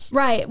backwards.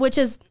 Right, which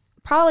is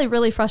probably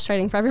really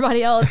frustrating for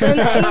everybody else, and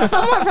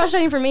somewhat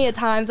frustrating for me at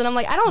times, and I'm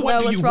like, I don't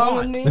know what's wrong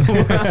with me.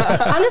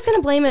 I'm just going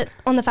to blame it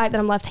on the fact that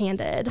I'm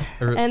left-handed,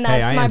 and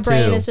that's my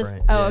brain is just,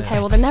 okay,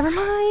 well then never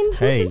mind.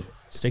 Hey,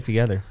 stick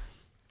together.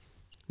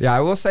 Yeah,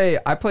 I will say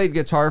I played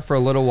guitar for a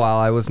little while.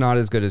 I was not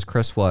as good as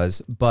Chris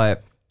was,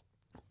 but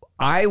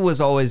I was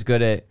always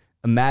good at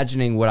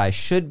imagining what I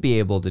should be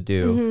able to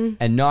do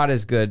and not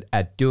as good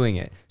at doing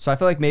it. So I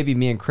feel like maybe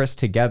me and Chris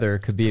together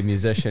could be a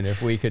musician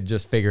if we could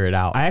just figure it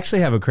out. I actually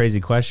have a crazy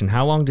question.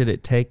 How long did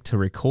it take to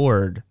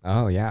record?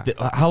 Oh, yeah.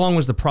 How long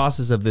was the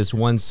process of this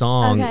one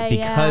song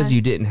because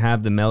you didn't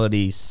have the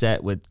melody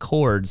set with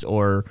chords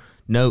or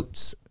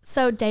notes?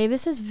 So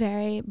Davis is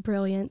very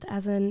brilliant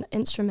as an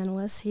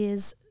instrumentalist. He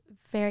is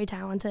very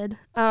talented.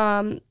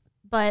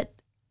 But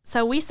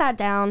so we sat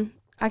down.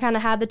 I kind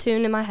of had the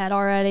tune in my head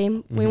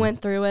already. We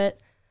went through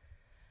it.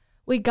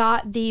 We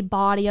got the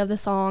body of the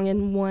song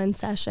in one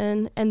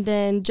session, and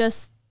then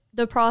just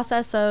the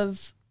process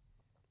of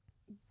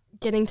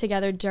getting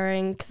together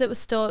during, because it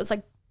was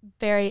like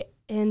very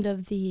end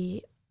of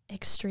the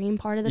extreme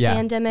part of the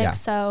pandemic. Yeah.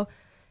 So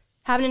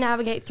having to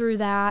navigate through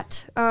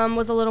that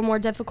was a little more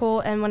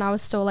difficult, and when I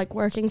was still like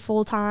working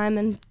full time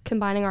and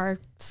combining our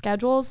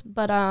schedules,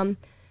 but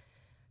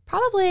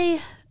probably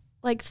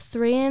like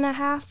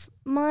 3.5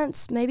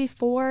 months, maybe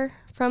 4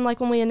 from like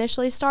when we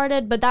initially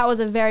started, but that was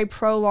a very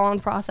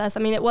prolonged process. I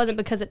mean, it wasn't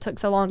because it took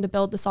so long to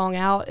build the song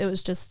out, it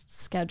was just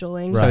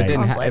scheduling. So it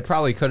didn't it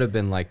probably could have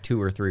been like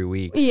 2 or 3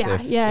 weeks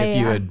if you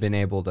had been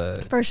able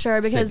to for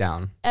sure, because sit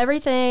down.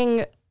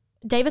 Everything,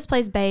 Davis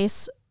plays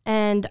bass,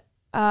 and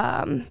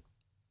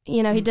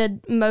you know, he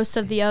did most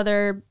of the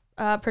other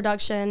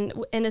production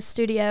in his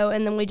studio,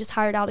 and then we just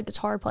hired out a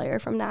guitar player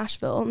from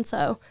Nashville, and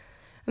so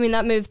I mean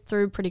that moved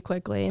through pretty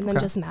quickly, and then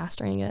just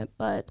mastering it.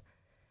 But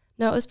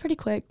no, it was pretty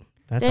quick.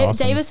 That's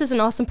awesome. Davis is an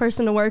awesome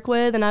person to work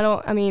with, and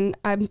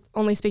I'm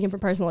only speaking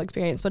from personal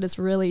experience, but it's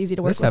really easy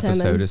to work with him.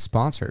 This episode is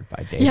sponsored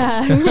by Davis.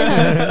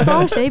 Yeah.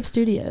 Song Shape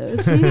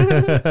Studios.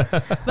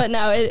 But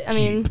no, he's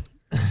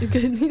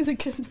a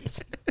good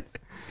person.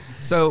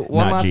 So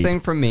one last thing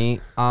from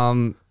me.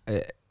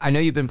 I know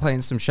you've been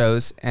playing some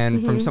shows,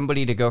 and from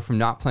somebody to go from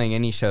not playing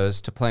any shows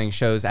to playing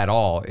shows at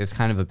all is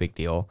kind of a big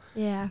deal.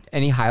 Yeah.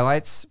 Any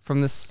highlights from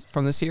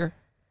this year?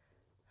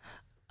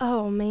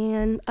 Oh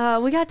man,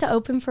 we got to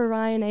open for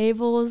Ryan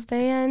Abel's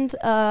band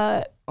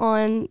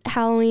on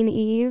Halloween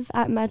Eve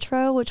at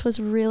Metro, which was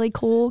really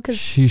cool because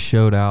she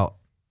showed out.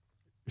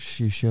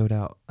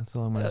 That's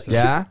all I'm gonna say.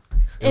 Yeah.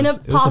 In a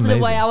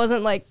positive way. I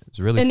wasn't like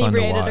really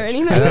inebriated or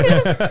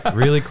anything.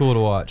 Really cool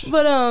to watch.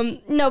 But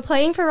no,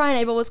 playing for Ryan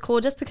Abel was cool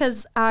just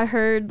because I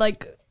heard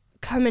like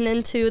coming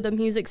into the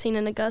music scene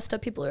in Augusta,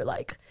 people are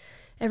like,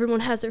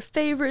 everyone has their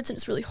favorites and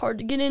it's really hard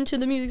to get into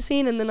the music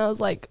scene. And then I was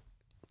like,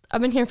 I've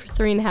been here for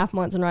 3.5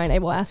 months and Ryan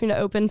Abel asked me to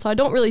open, so I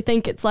don't really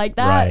think it's like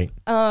that. Right.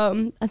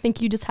 I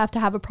think you just have to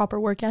have a proper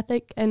work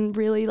ethic and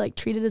really like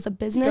treat it as a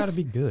business. You gotta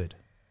be good.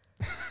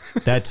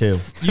 That too.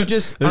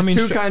 There's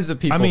two kinds of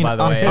people, by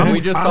the way, and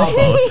we just saw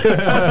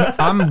both.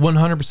 I'm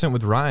 100%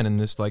 with Ryan in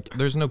this. Like,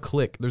 there's no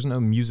click. There's no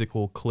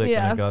musical click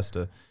in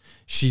Augusta.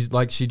 She's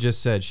like she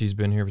just said, she's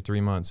been here for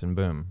 3 months, and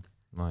boom,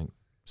 like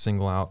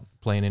single out,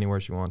 playing anywhere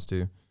she wants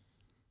to.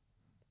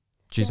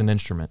 She's an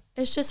instrument.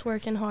 It's just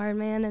working hard,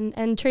 man,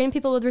 and treating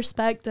people with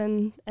respect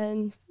and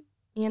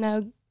you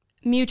know,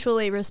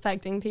 mutually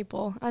respecting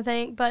people, I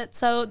think. But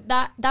so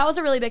that was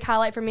a really big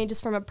highlight for me,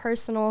 just from a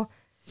personal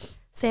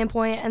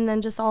standpoint, and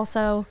then just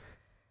also,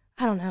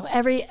 I don't know,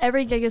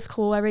 every gig is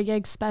cool, every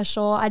gig's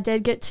special. I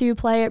did get to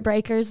play at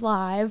Breakers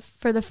Live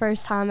for the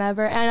first time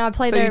ever, and I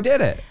played there. So you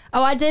did it.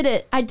 Oh, I did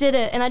it,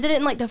 and I did it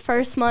in like the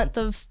first month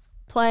of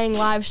playing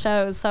live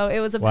shows, so it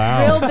was a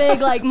real big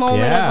like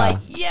moment of like,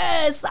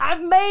 yes,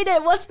 I've made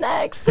it, what's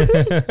next?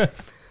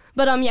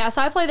 But yeah,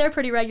 so I play there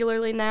pretty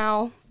regularly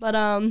now, but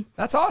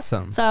that's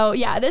awesome. So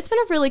yeah, it's been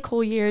a really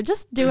cool year,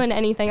 just doing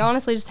anything,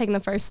 honestly, just taking the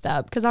first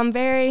step, because I'm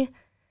very,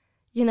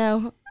 you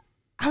know,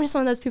 I'm just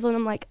one of those people, and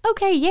I'm like,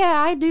 okay, yeah,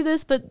 I do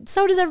this, but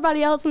so does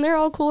everybody else, and they're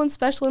all cool and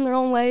special in their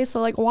own way, so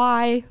like,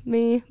 why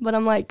me? But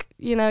I'm like,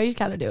 you know, you just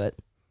gotta do it.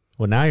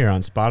 Well, now you're on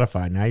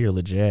Spotify. Now you're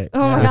legit. Oh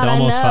my with God,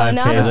 almost I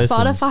know. Now I have a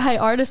listens.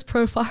 Spotify artist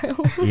profile.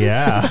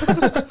 Yeah.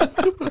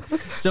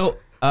 So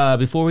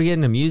before we get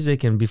into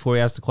music and before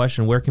we ask the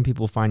question, where can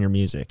people find your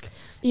music?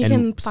 You and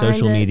can find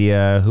social it.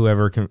 media,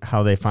 whoever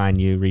how they find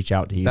you, reach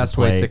out to you. Best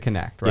ways to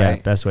connect, right?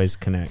 Yeah, best ways to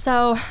connect.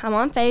 So I'm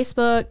on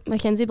Facebook,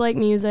 Mackenzie Blake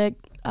Music.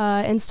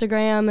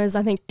 Instagram is,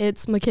 I think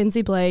it's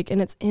Mackenzie Blake,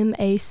 and it's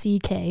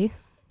MACK.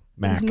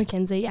 Mac.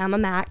 Mackenzie. Yeah, I'm a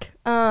Mac.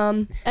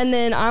 And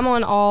then I'm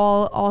on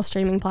all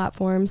streaming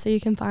platforms, so you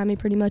can find me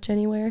pretty much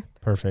anywhere.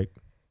 Perfect.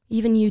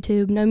 Even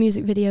YouTube. No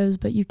music videos,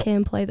 but you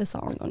can play the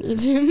song on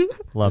YouTube.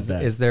 Love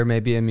that. Is there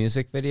maybe a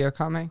music video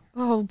coming?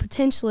 Oh,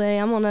 potentially.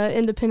 I'm on an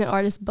independent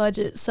artist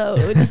budget, so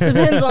it just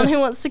depends on who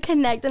wants to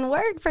connect and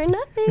work for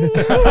nothing.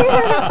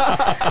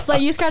 It's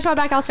like, you scratch my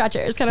back, I'll scratch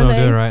yours kind of thing.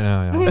 So good right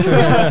now, y'all.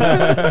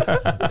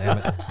 Damn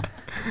it.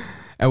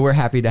 And we're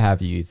happy to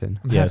have you, Ethan.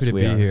 I'm happy to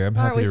be here. I'm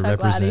Aren't happy we to so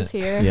glad represent. he's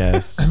here?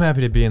 Yes. I'm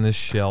happy to be in this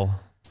shell.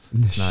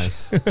 It's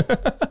nice.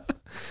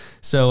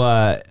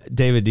 So,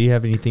 David, do you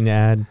have anything to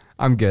add?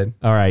 I'm good.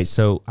 All right.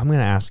 So I'm going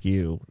to ask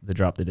you the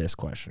drop the disc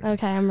question.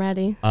 Okay, I'm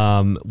ready.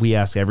 We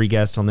ask every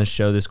guest on this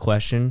show this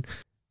question.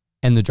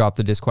 And the drop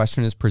the disc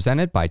question is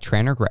presented by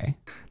Tranter Gray.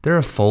 They're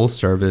a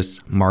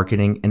full-service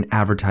marketing and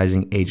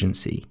advertising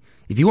agency.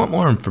 If you want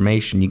more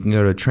information, you can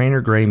go to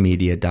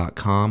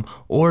trainergraymedia.com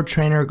or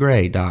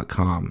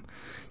trainergray.com.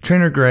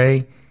 Trainer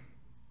Gray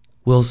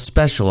will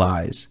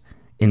specialize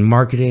in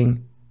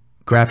marketing,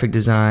 graphic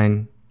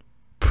design,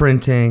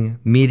 printing,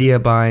 media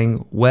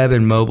buying, web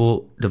and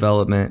mobile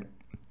development,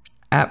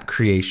 app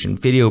creation,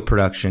 video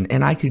production,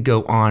 and I could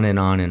go on and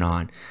on and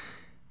on.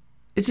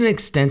 It's an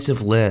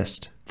extensive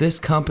list. This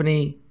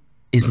company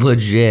is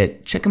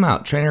legit. Check them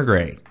out, Trainer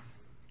Gray.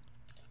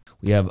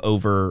 We have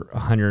over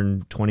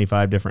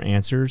 125 different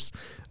answers.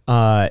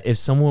 If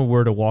someone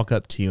were to walk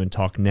up to you and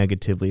talk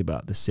negatively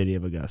about the city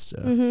of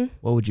Augusta,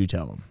 what would you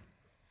tell them?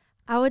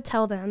 I would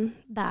tell them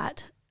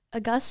that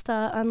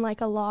Augusta,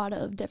 unlike a lot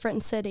of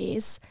different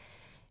cities,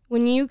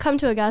 when you come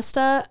to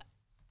Augusta,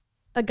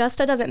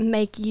 Augusta doesn't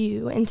make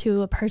you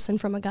into a person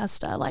from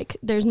Augusta. Like,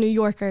 there's New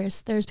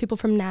Yorkers, there's people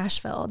from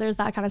Nashville, there's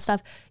that kind of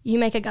stuff. You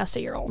make Augusta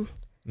your own.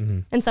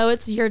 And so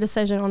it's your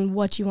decision on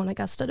what you want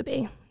Augusta to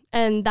be.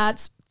 And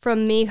that's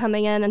from me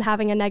coming in and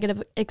having a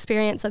negative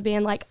experience of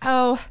being like,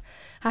 oh,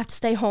 I have to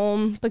stay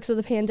home because of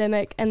the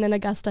pandemic. And then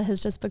Augusta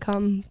has just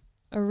become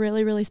a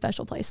really, really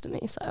special place to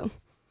me. So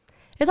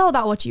it's all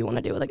about what you want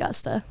to do with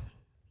Augusta.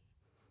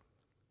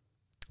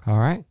 All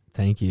right.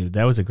 Thank you.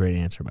 That was a great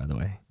answer, by the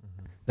way.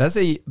 That's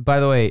by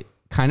the way,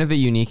 kind of a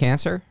unique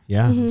answer.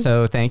 Yeah.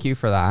 So thank you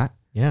for that.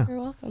 Yeah. You're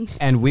welcome.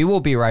 And we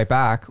will be right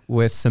back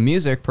with some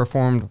music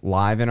performed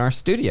live in our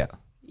studio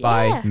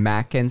by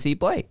Mackenzie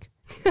Blake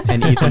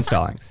and Ethan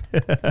Stallings.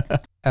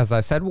 As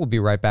I said, we'll be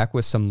right back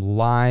with some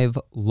live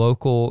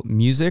local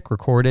music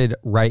recorded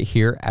right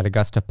here at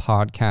Augusta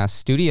Podcast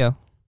Studio.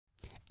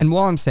 And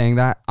while I'm saying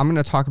that, I'm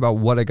going to talk about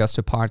what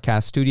Augusta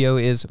Podcast Studio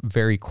is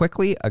very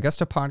quickly.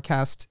 Augusta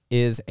Podcast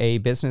is a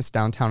business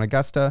downtown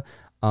Augusta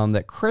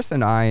that Chris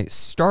and I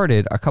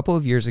started a couple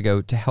of years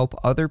ago to help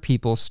other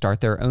people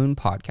start their own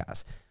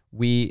podcasts.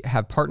 We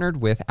have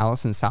partnered with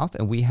Allison South,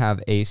 and we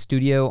have a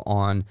studio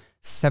on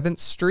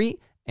 7th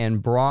Street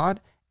and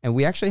Broad, and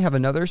we actually have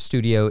another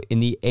studio in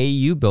the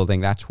AU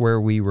building. That's where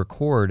we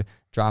record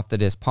Drop the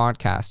Disc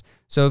podcast.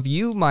 So if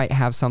you might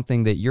have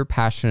something that you're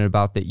passionate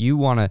about that you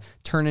want to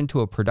turn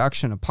into a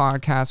production, a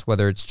podcast,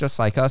 whether it's just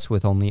like us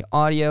with only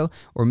audio,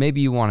 or maybe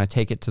you want to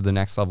take it to the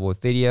next level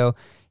with video,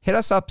 hit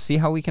us up, see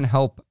how we can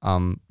help.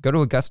 Go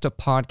to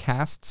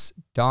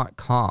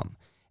AugustaPodcasts.com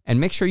and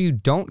make sure you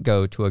don't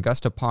go to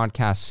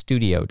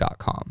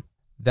AugustaPodcastStudio.com.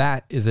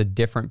 That is a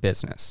different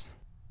business.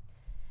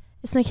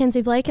 It's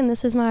Mackenzie Blake, and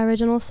this is my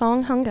original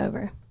song,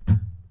 Hungover.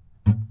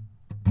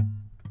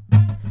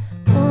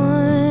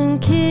 One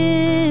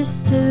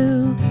kiss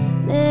too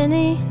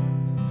many,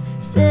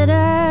 said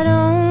I'd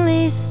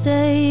only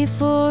stay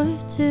for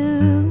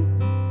two.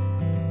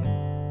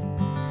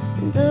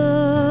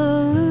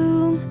 The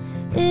room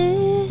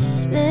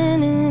is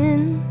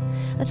spinning,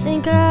 I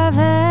think I've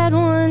had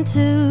one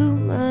too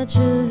much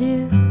of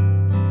you.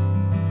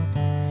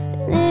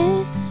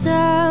 And it's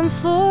time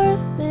for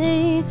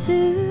me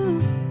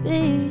to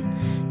be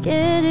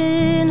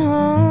getting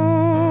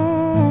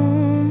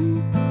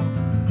home,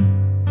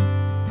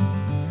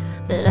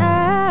 but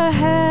I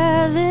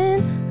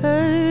haven't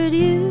heard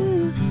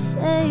you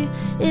say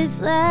it's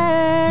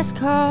last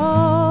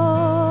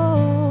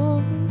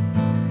call.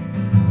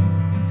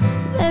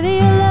 Baby,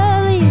 your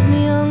love leaves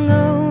me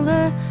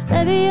hungover.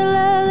 Baby, your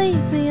love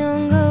leaves me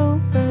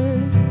hungover,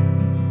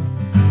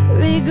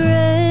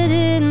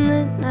 regretting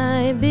the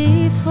night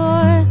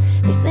before.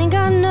 You think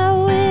I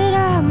know it,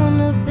 I'm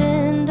on a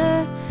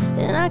bender,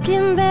 and I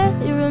can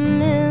barely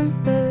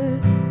remember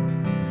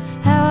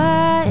how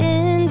I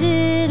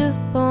ended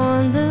up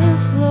on the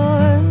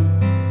floor.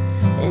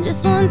 And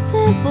just one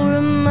simple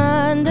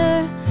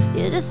reminder,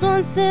 yeah, just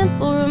one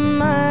simple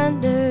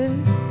reminder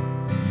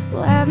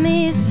will have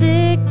me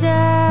sick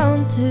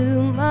down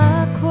to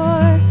my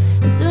core.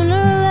 And sooner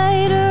or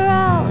later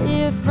I'll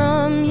hear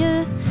from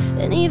you,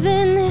 and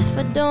even if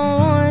I don't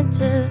want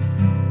to,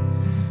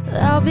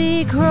 I'll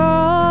be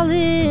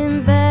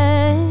crawling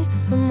back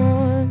for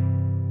more.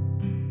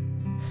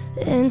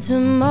 And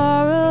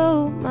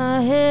tomorrow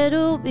my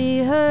head'll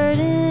be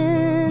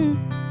hurting,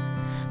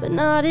 but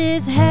not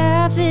as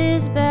half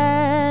as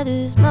bad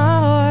as my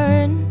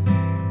heart.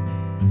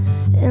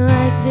 And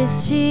like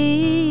this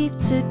cheap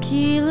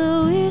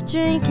tequila we're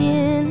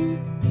drinking,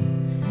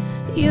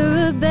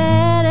 you're a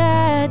bad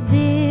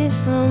idea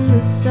from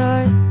the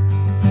start.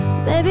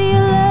 Baby,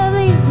 your love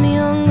leaves me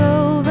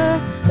hungover.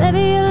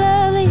 Baby, your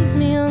love leaves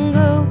me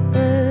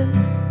hungover,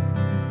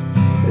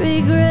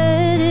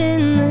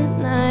 regretting the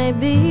night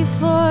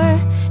before.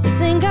 You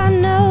think I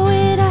know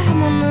it,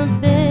 I'm on the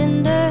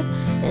bender,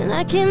 and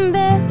I can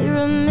barely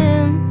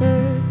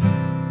remember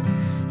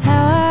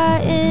how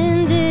I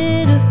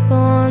ended up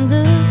on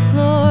the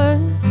floor.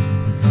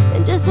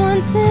 And just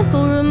one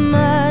simple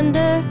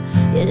reminder,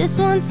 yeah, just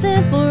one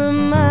simple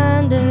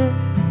reminder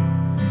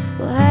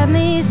will have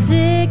me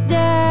sick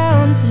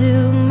down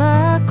to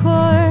my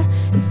core.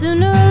 And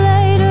sooner or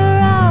later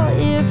I'll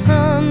hear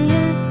from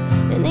you,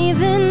 and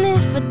even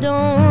if I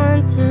don't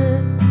want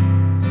to,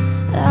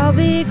 I'll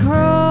be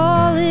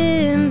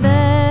crawling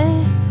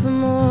back for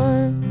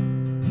more.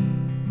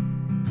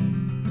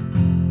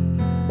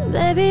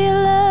 Baby, your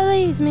love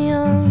leaves me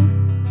hung.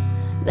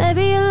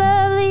 Baby, your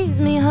love leaves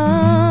me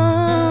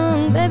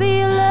hung. Baby,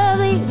 your love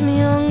leaves me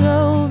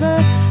hungover.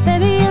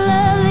 Baby, your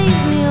love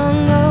leaves me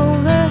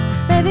hungover.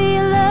 Baby,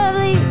 your love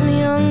leaves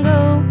me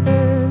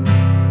hungover,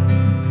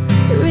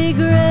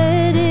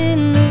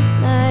 regretting the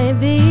night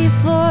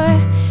before.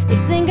 You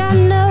think I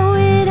know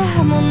it,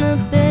 I'm on the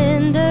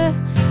bender,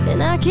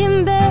 and I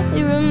can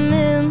barely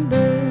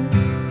remember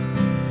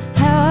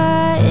how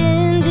I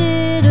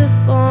ended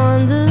up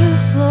on the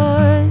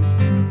floor.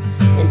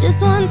 And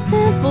just one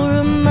simple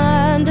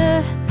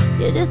reminder,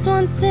 yeah, just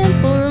one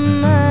simple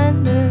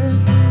reminder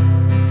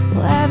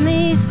will have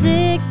me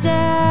sick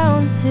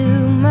down to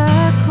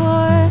my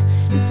core.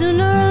 And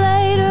sooner or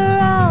later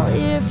I'll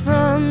hear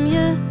from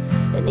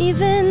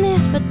even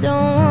if I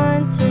don't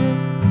want to.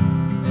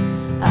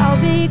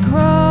 I'll be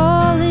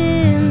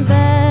crawling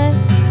back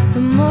for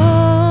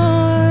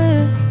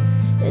more,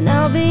 and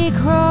I'll be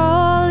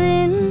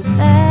crawling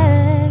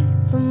back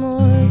for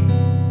more.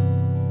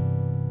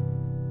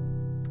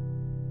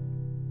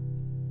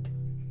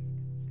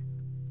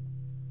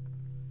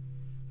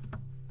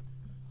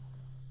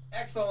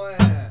 Excellent.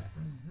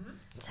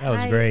 That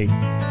was great.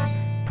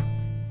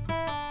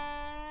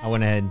 I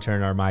went ahead and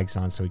turned our mics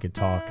on so we could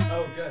talk.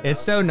 Oh, good.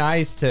 It's so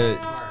nice to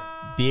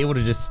be able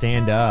to just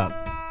stand up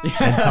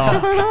and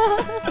talk.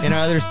 In our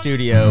other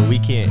studio, we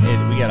can't.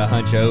 We got to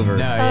hunch over.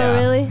 No, Oh, yeah.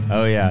 really?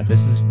 Oh yeah, this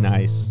is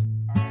nice.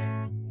 All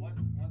right. What's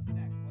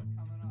next? What's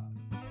coming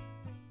up?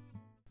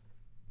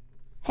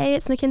 Hey,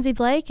 it's Mackenzie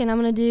Blake, and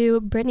I'm going to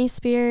do Britney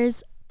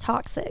Spears'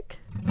 Toxic.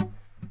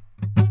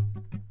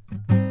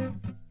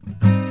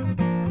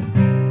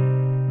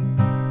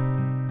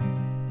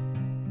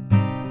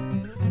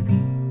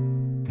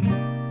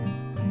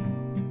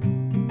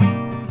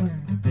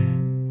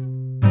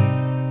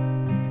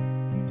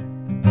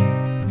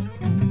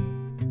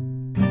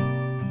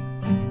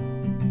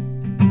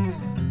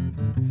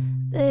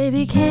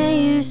 Baby, can't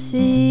you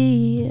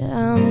see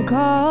I'm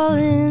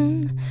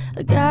calling?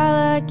 A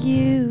guy like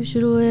you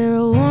should wear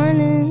a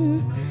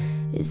warning.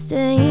 It's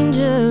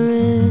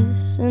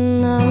dangerous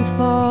and I'm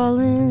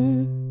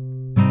falling.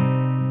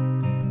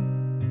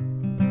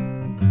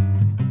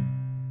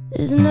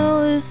 There's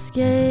no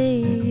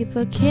escape,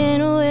 I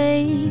can't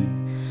wait.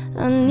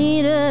 I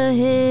need a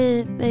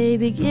hit,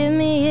 baby, give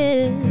me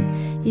it.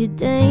 You're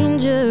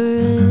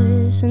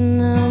dangerous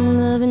and I'm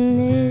loving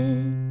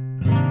it.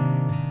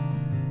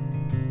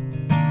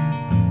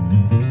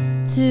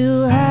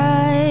 Too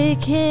high,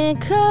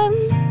 can't come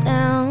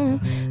down.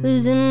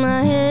 Losing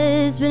my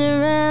head, spinning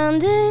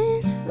round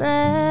and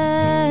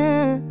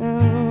round.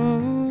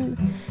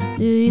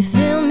 Do you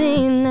feel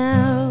me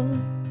now?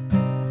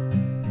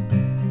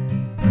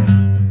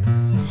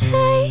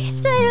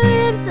 Taste your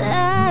lips,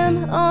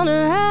 I'm on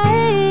a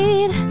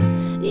ride.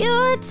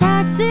 You're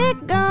toxic,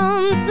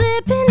 I'm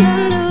slipping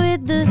under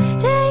with the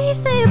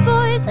taste of your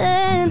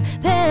poison.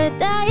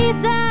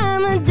 Paradise,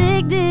 I'm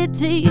addicted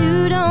to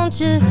you. Don't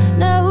you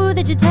know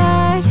that you're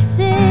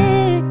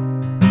toxic?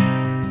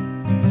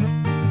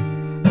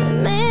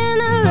 Man,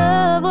 I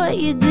love what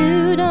you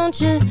do. Don't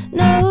you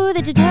know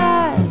that you're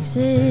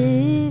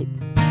toxic?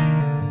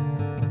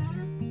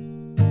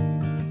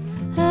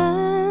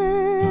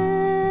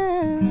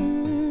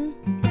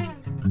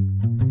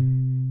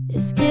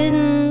 It's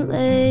getting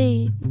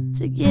late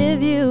to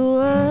give you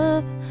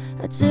up.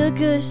 I took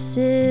a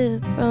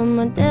sip from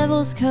my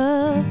devil's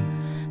cup.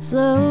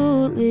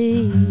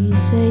 Slowly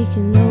it's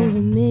taking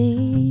over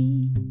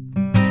me.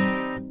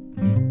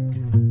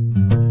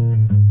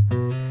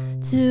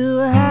 Too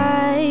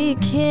high,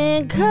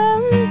 can't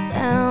come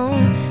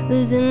down.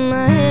 Losing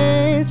my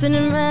head,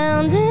 spinning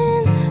round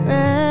and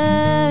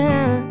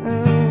round.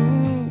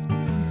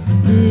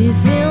 Do you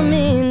feel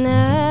me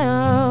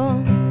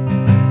now?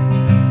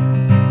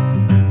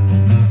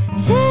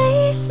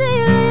 Taste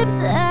your lips,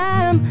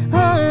 I'm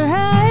on a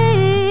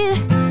ride.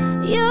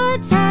 You're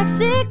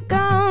toxic,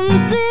 I'm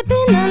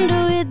slipping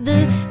under with the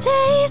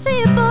taste of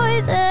your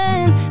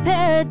poison.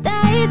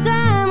 Paradise,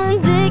 I'm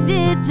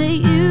addicted to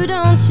you.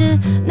 Don't you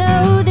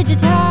know that you're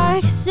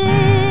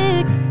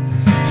toxic?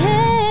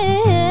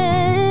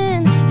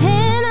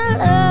 And I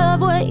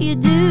love what you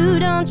do.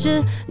 Don't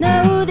you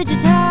know that you're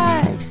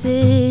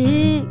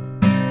toxic?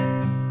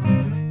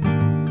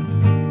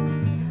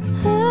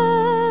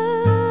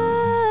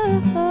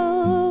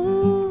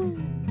 Oh,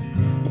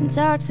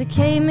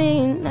 intoxicate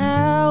me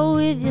now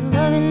with your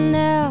loving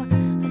now.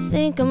 I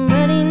think I'm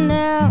ready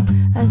now.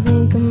 I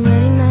think I'm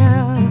ready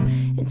now.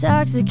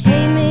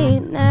 Intoxicate me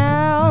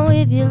now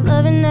with your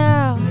loving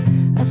now.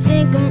 I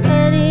think I'm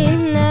ready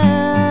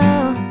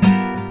now.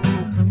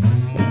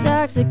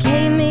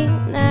 Intoxicate me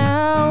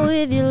now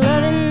with your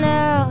loving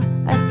now.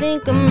 I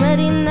think I'm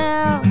ready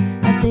now.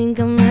 I think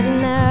I'm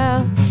ready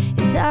now.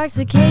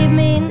 Intoxicate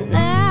me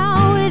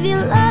now with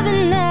your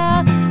loving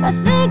now. I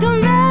think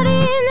I'm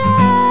ready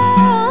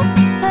now.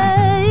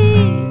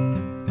 Hey.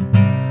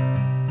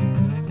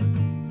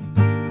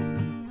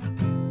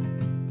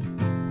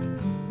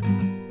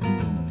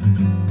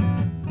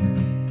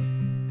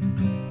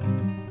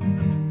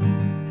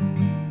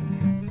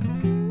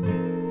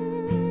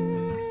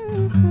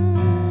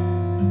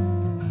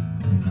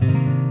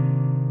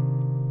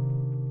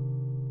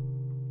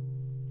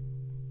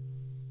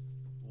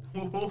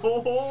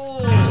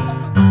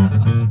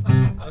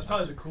 That's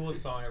probably the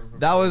coolest song ever.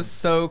 That was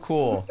so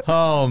cool.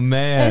 Oh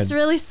man, It's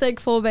really sick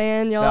full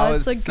band, y'all. That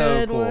It's was a so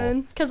good cool.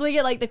 one. Because we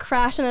get like the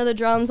crashing of the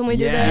drums when we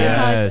do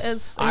Yes. that.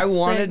 It's I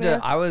wanted sick, to.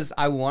 man.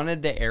 I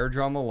wanted the air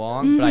drum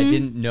along, but I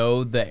didn't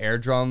know the air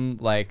drum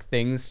like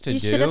things to You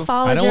do. should have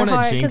followed I don't your want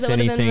heart to 'cause jinx it would've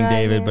been anything, right,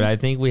 David, man. but I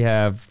think we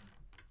have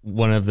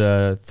one of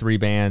the three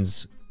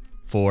bands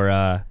for For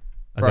our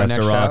Augusta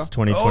next Rocks show?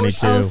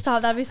 2022. Oh,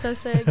 stop. That'd be so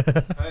sick.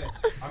 Hey,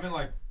 I'm in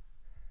like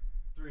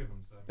 3 of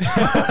them. So.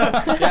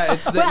 Yeah,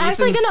 it's the We're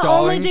actually Ethan going to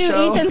only Stallings do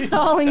show. Ethan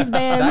Stallings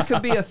bands. That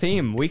could be a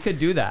theme. We could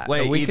do that.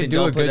 Wait, we Ethan, could do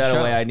don't a put good that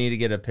show. away. I need to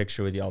get a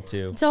picture with y'all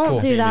too.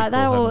 Don't do that.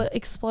 That Cool. will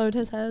explode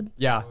his head.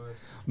 Yeah.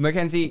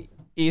 Mackenzie,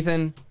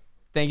 Ethan,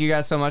 thank you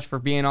guys so much for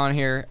being on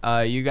here.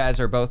 You guys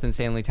are both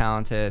insanely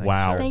talented.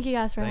 Wow. Thank you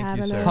guys for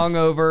having sir. us.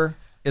 Hungover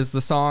is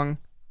the song.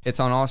 It's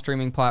on all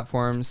streaming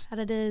platforms. That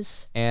it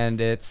is.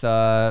 And it's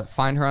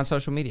find her on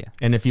social media.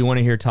 And if you want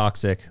to hear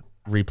Toxic,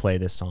 replay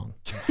this song.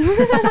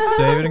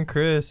 David and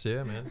Chris,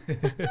 yeah, man.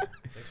 Thanks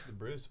for the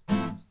Bruce.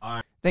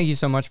 Thank you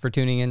so much for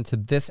tuning in to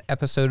this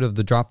episode of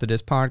the Drop the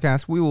Disc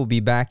podcast. We will be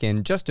back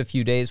in just a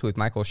few days with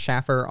Michael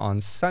Schaffer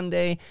on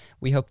Sunday.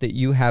 We hope that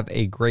you have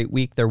a great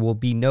week. There will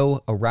be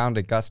no Around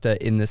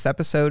Augusta in this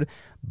episode,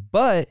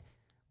 but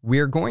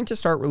we're going to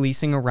start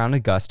releasing Around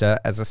Augusta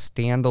as a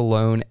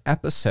standalone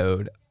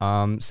episode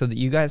so that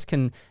you guys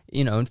can,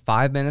 in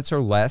 5 minutes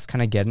or less,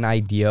 kind of get an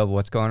idea of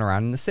what's going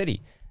around in the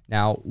city.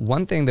 Now,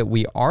 one thing that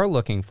we are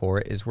looking for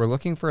is we're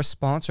looking for a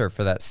sponsor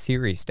for that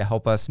series to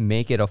help us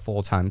make it a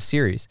full-time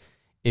series.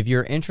 If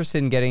you're interested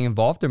in getting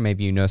involved, or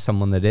maybe you know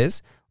someone that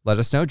is, let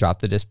us know.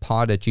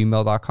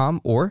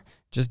 dropthediscpod@gmail.com or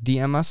just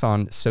DM us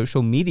on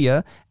social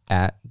media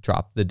at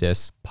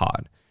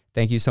dropthediscpod.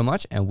 Thank you so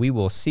much, and we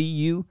will see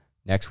you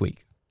next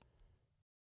week.